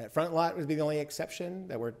 That front lot would be the only exception,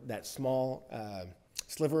 that small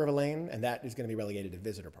sliver of a lane, and that is going to be relegated to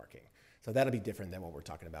visitor parking. So that'll be different than what we're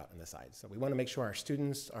talking about on the side. So we want to make sure our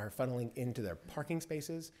students are funneling into their parking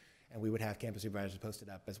spaces, and we would have campus supervisors posted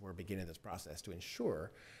up as we're beginning this process to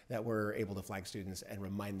ensure that we're able to flag students and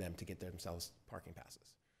remind them to get themselves parking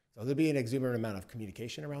passes. So there'll be an exuberant amount of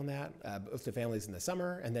communication around that, both to families in the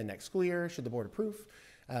summer and then next school year, should the board approve.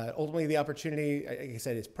 Ultimately, the opportunity, like I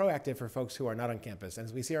said, is proactive for folks who are not on campus. And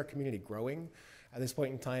as we see our community growing, at this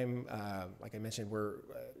point in time, like I mentioned,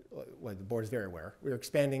 the board is very aware. We're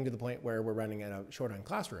expanding to the point where we're running short on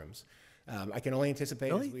classrooms. I can only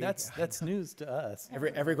anticipate. Really? That's news to us.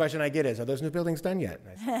 Every question I get is, are those new buildings done yet?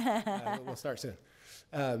 We'll start soon.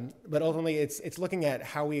 But ultimately, it's looking at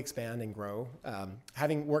how we expand and grow.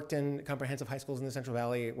 Having worked in comprehensive high schools in the Central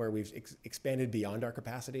Valley where we've expanded beyond our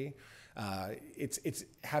capacity, it's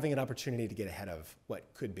having an opportunity to get ahead of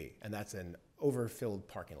what could be, and that's an overfilled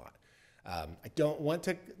parking lot. I don't want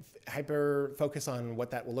to hyper focus on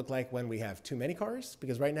what that will look like when we have too many cars,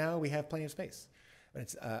 because right now we have plenty of space. But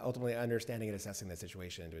it's ultimately understanding and assessing the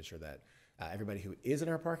situation to ensure that everybody who is in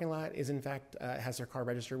our parking lot is in fact has their car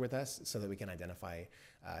registered with us, so that we can identify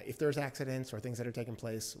if there's accidents or things that are taking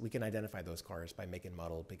place. We can identify those cars by make and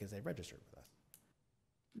model because they've registered with us.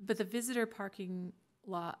 But the visitor parking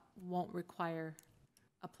lot won't require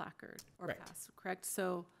a placard or pass, correct?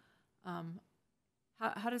 So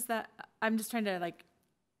how does that, I'm just trying to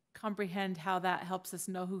comprehend how that helps us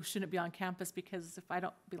know who shouldn't be on campus, because if I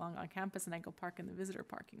don't belong on campus and I go park in the visitor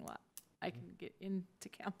parking lot, I can get into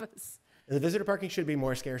campus. The visitor parking should be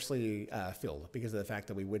more scarcely filled because of the fact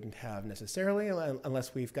that we wouldn't have necessarily,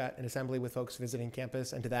 unless we've got an assembly with folks visiting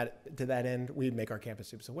campus, and to that end, we make our campus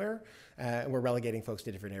soups aware, and we're relegating folks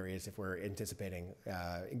to different areas if we're anticipating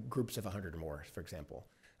groups of 100 or more, for example.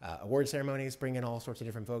 Award ceremonies bring in all sorts of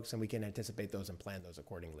different folks, and we can anticipate those and plan those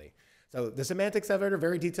accordingly. So the semantics of it are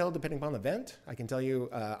very detailed depending upon the event. I can tell you,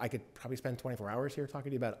 I could probably spend 24 hours here talking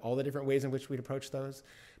to you about all the different ways in which we'd approach those.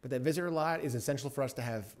 But that visitor lot is essential for us to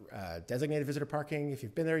have designated visitor parking. If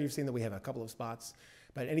you've been there, you've seen that we have a couple of spots.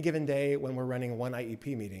 But any given day when we're running one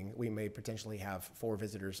IEP meeting, we may potentially have 4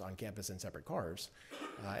 visitors on campus in separate cars.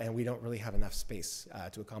 And we don't really have enough space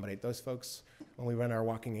to accommodate those folks. When we run our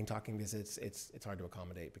walking and talking visits, it's hard to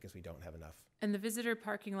accommodate because we don't have enough. And the visitor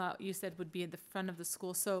parking lot, you said, would be at the front of the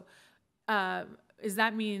school. So does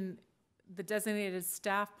that mean the designated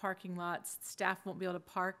staff parking lots, staff won't be able to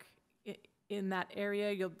park in that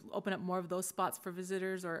area? You'll open up more of those spots for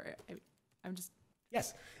visitors, or I'm just...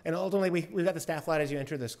 Yes, and ultimately we've got the staff lot as you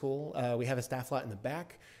enter the school. We have a staff lot in the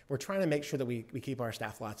back. We're trying to make sure that we keep our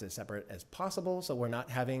staff lots as separate as possible, so we're not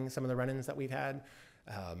having some of the run-ins that we've had.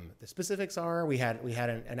 The specifics are we had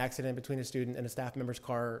an accident between a student and a staff member's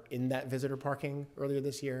car in that visitor parking earlier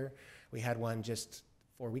this year. We had one just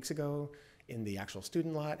 4 weeks ago in the actual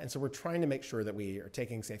student lot, and so we're trying to make sure that we are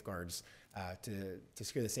taking safeguards to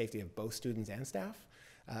secure the safety of both students and staff,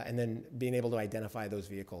 and then being able to identify those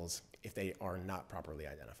vehicles if they are not properly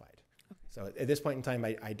identified. Okay. So at this point in time,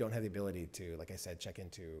 I don't have the ability to, like I said, check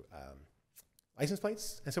into license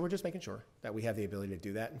plates, and so we're just making sure that we have the ability to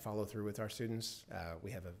do that and follow through with our students.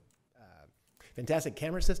 We have a fantastic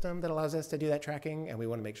camera system that allows us to do that tracking, and we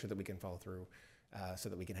want to make sure that we can follow through so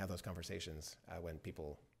that we can have those conversations when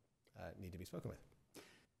people need to be spoken with.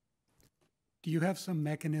 Do you have some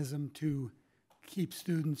mechanism to keep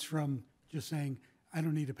students from just saying, I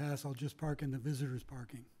don't need a pass, I'll just park in the visitors'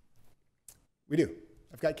 parking? We do.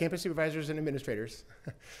 I've got campus supervisors and administrators.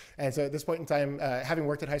 And so at this point in time, having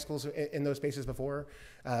worked at high schools in those spaces before,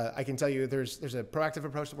 I can tell you there's a proactive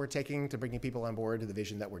approach that we're taking to bringing people on board to the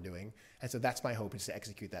vision that we're doing. And so that's my hope, is to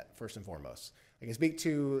execute that first and foremost. I can speak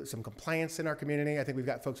to some compliance in our community. I think we've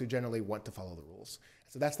got folks who generally want to follow the rules.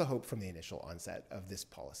 So that's the hope from the initial onset of this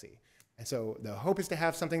policy. And so the hope is to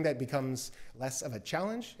have something that becomes less of a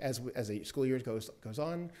challenge as the school year goes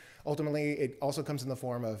on. Ultimately, it also comes in the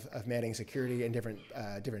form of manning security in different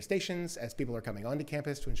stations as people are coming onto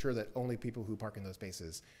campus to ensure that only people who park in those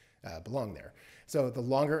spaces belong there. So the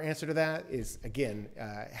longer answer to that is, again,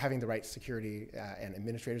 having the right security and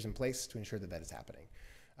administrators in place to ensure that that is happening.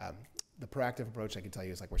 The proactive approach, I can tell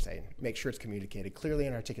you, is like we're saying, make sure it's communicated clearly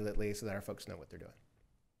and articulately so that our folks know what they're doing.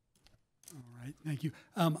 All right, thank you.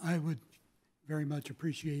 I would very much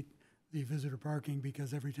appreciate the visitor parking,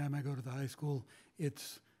 because every time I go to the high school,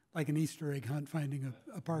 it's like an Easter egg hunt finding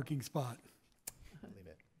a parking spot. Believe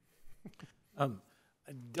it.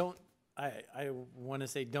 I want to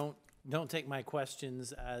say, don't take my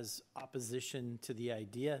questions as opposition to the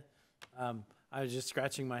idea. I was just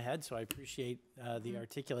scratching my head, so I appreciate the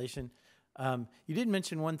articulation. You did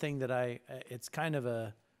mention one thing that it's kind of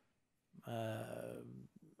a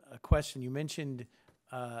question. You mentioned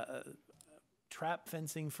trap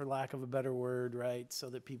fencing, for lack of a better word, right? So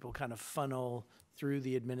that people kind of funnel through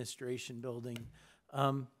the administration building.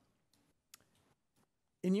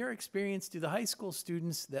 In your experience, do the high school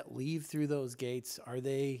students that leave through those gates, are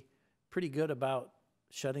they pretty good about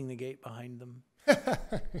shutting the gate behind them?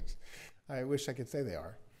 I wish I could say they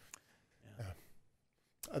are.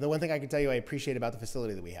 The one thing I can tell you I appreciate about the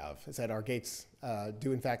facility that we have is that our gates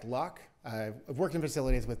do in fact lock. I've worked in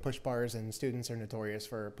facilities with push bars, and students are notorious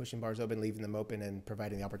for pushing bars open, leaving them open, and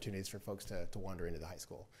providing the opportunities for folks to wander into the high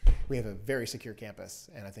school. We have a very secure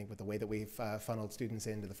campus, and I think with the way that we've funneled students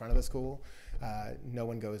into the front of the school, no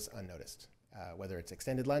one goes unnoticed, whether it's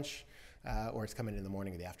extended lunch or it's coming in the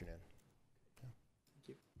morning or the afternoon. Thank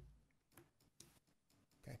you.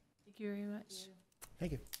 Okay. Thank you very much.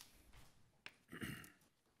 Thank you.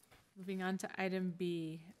 Moving on to item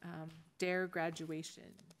B, DARE graduation.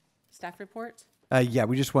 Staff report? Yeah,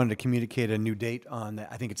 we just wanted to communicate a new date on,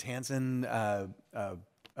 I think it's Hanson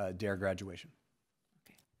DARE graduation.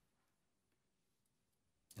 Okay.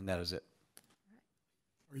 And that is it.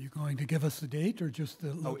 Are you going to give us the date or just the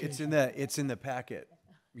location? Oh, it's in the packet.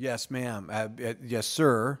 Yes, ma'am. Yes,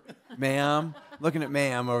 sir. Ma'am. Looking at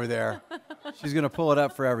ma'am over there. She's going to pull it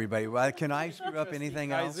up for everybody. Well, can I screw up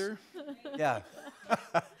anything else? Yeah.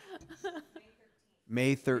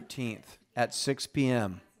 May 13th at 6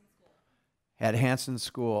 p.m. at Hanson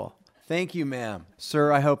School. Thank you, ma'am.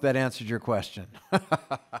 Sir, I hope that answered your question.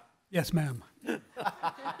 Yes, ma'am.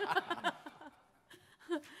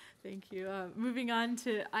 Thank you. Moving on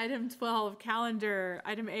to item 12, calendar.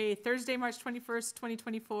 Item A, Thursday, March 21st,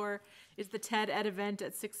 2024 is the TED Ed event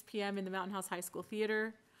at 6 p.m. in the Mountain House High School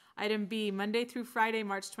Theater. Item B, Monday through Friday,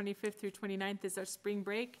 March 25th through 29th is our spring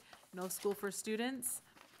break. No school for students.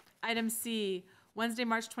 Item C, Wednesday,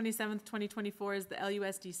 March 27th, 2024 is the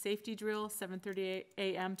LUSD safety drill, 7:30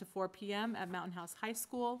 a.m. to 4 p.m. at Mountain House High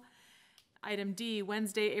School. Item D,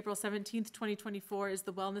 Wednesday, April 17th, 2024 is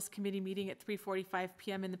the Wellness Committee meeting at 3:45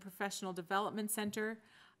 p.m. in the Professional Development Center.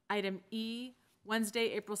 Item E,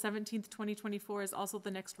 Wednesday, April 17th, 2024 is also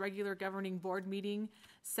the next regular governing board meeting,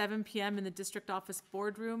 7 p.m. in the district office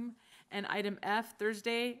boardroom. And item F,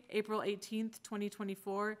 Thursday, April 18th,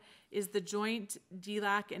 2024 is the joint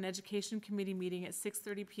DLAC and Education Committee meeting at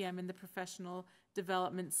 6:30 p.m. in the Professional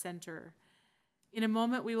Development Center. In a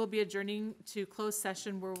moment, we will be adjourning to closed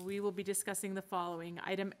session where we will be discussing the following.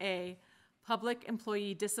 Item A, Public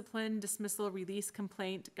Employee Discipline, Dismissal, Release,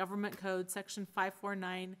 Complaint, Government Code, Section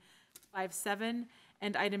 54957.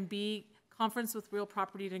 And item B, Conference with Real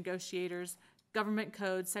Property Negotiators, Government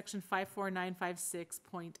Code, Section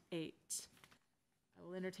 54956.8. I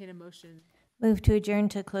will entertain a motion. Move to adjourn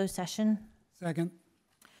to closed session. Second.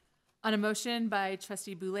 On a motion by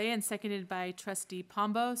Trustee Boulay and seconded by Trustee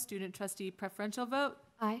Pombo, student trustee preferential vote.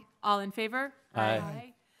 Aye. All in favor?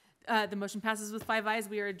 Aye. Aye. The motion passes with 5 ayes.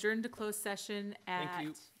 We are adjourned to closed session at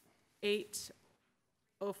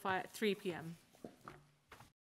 8:03 p.m.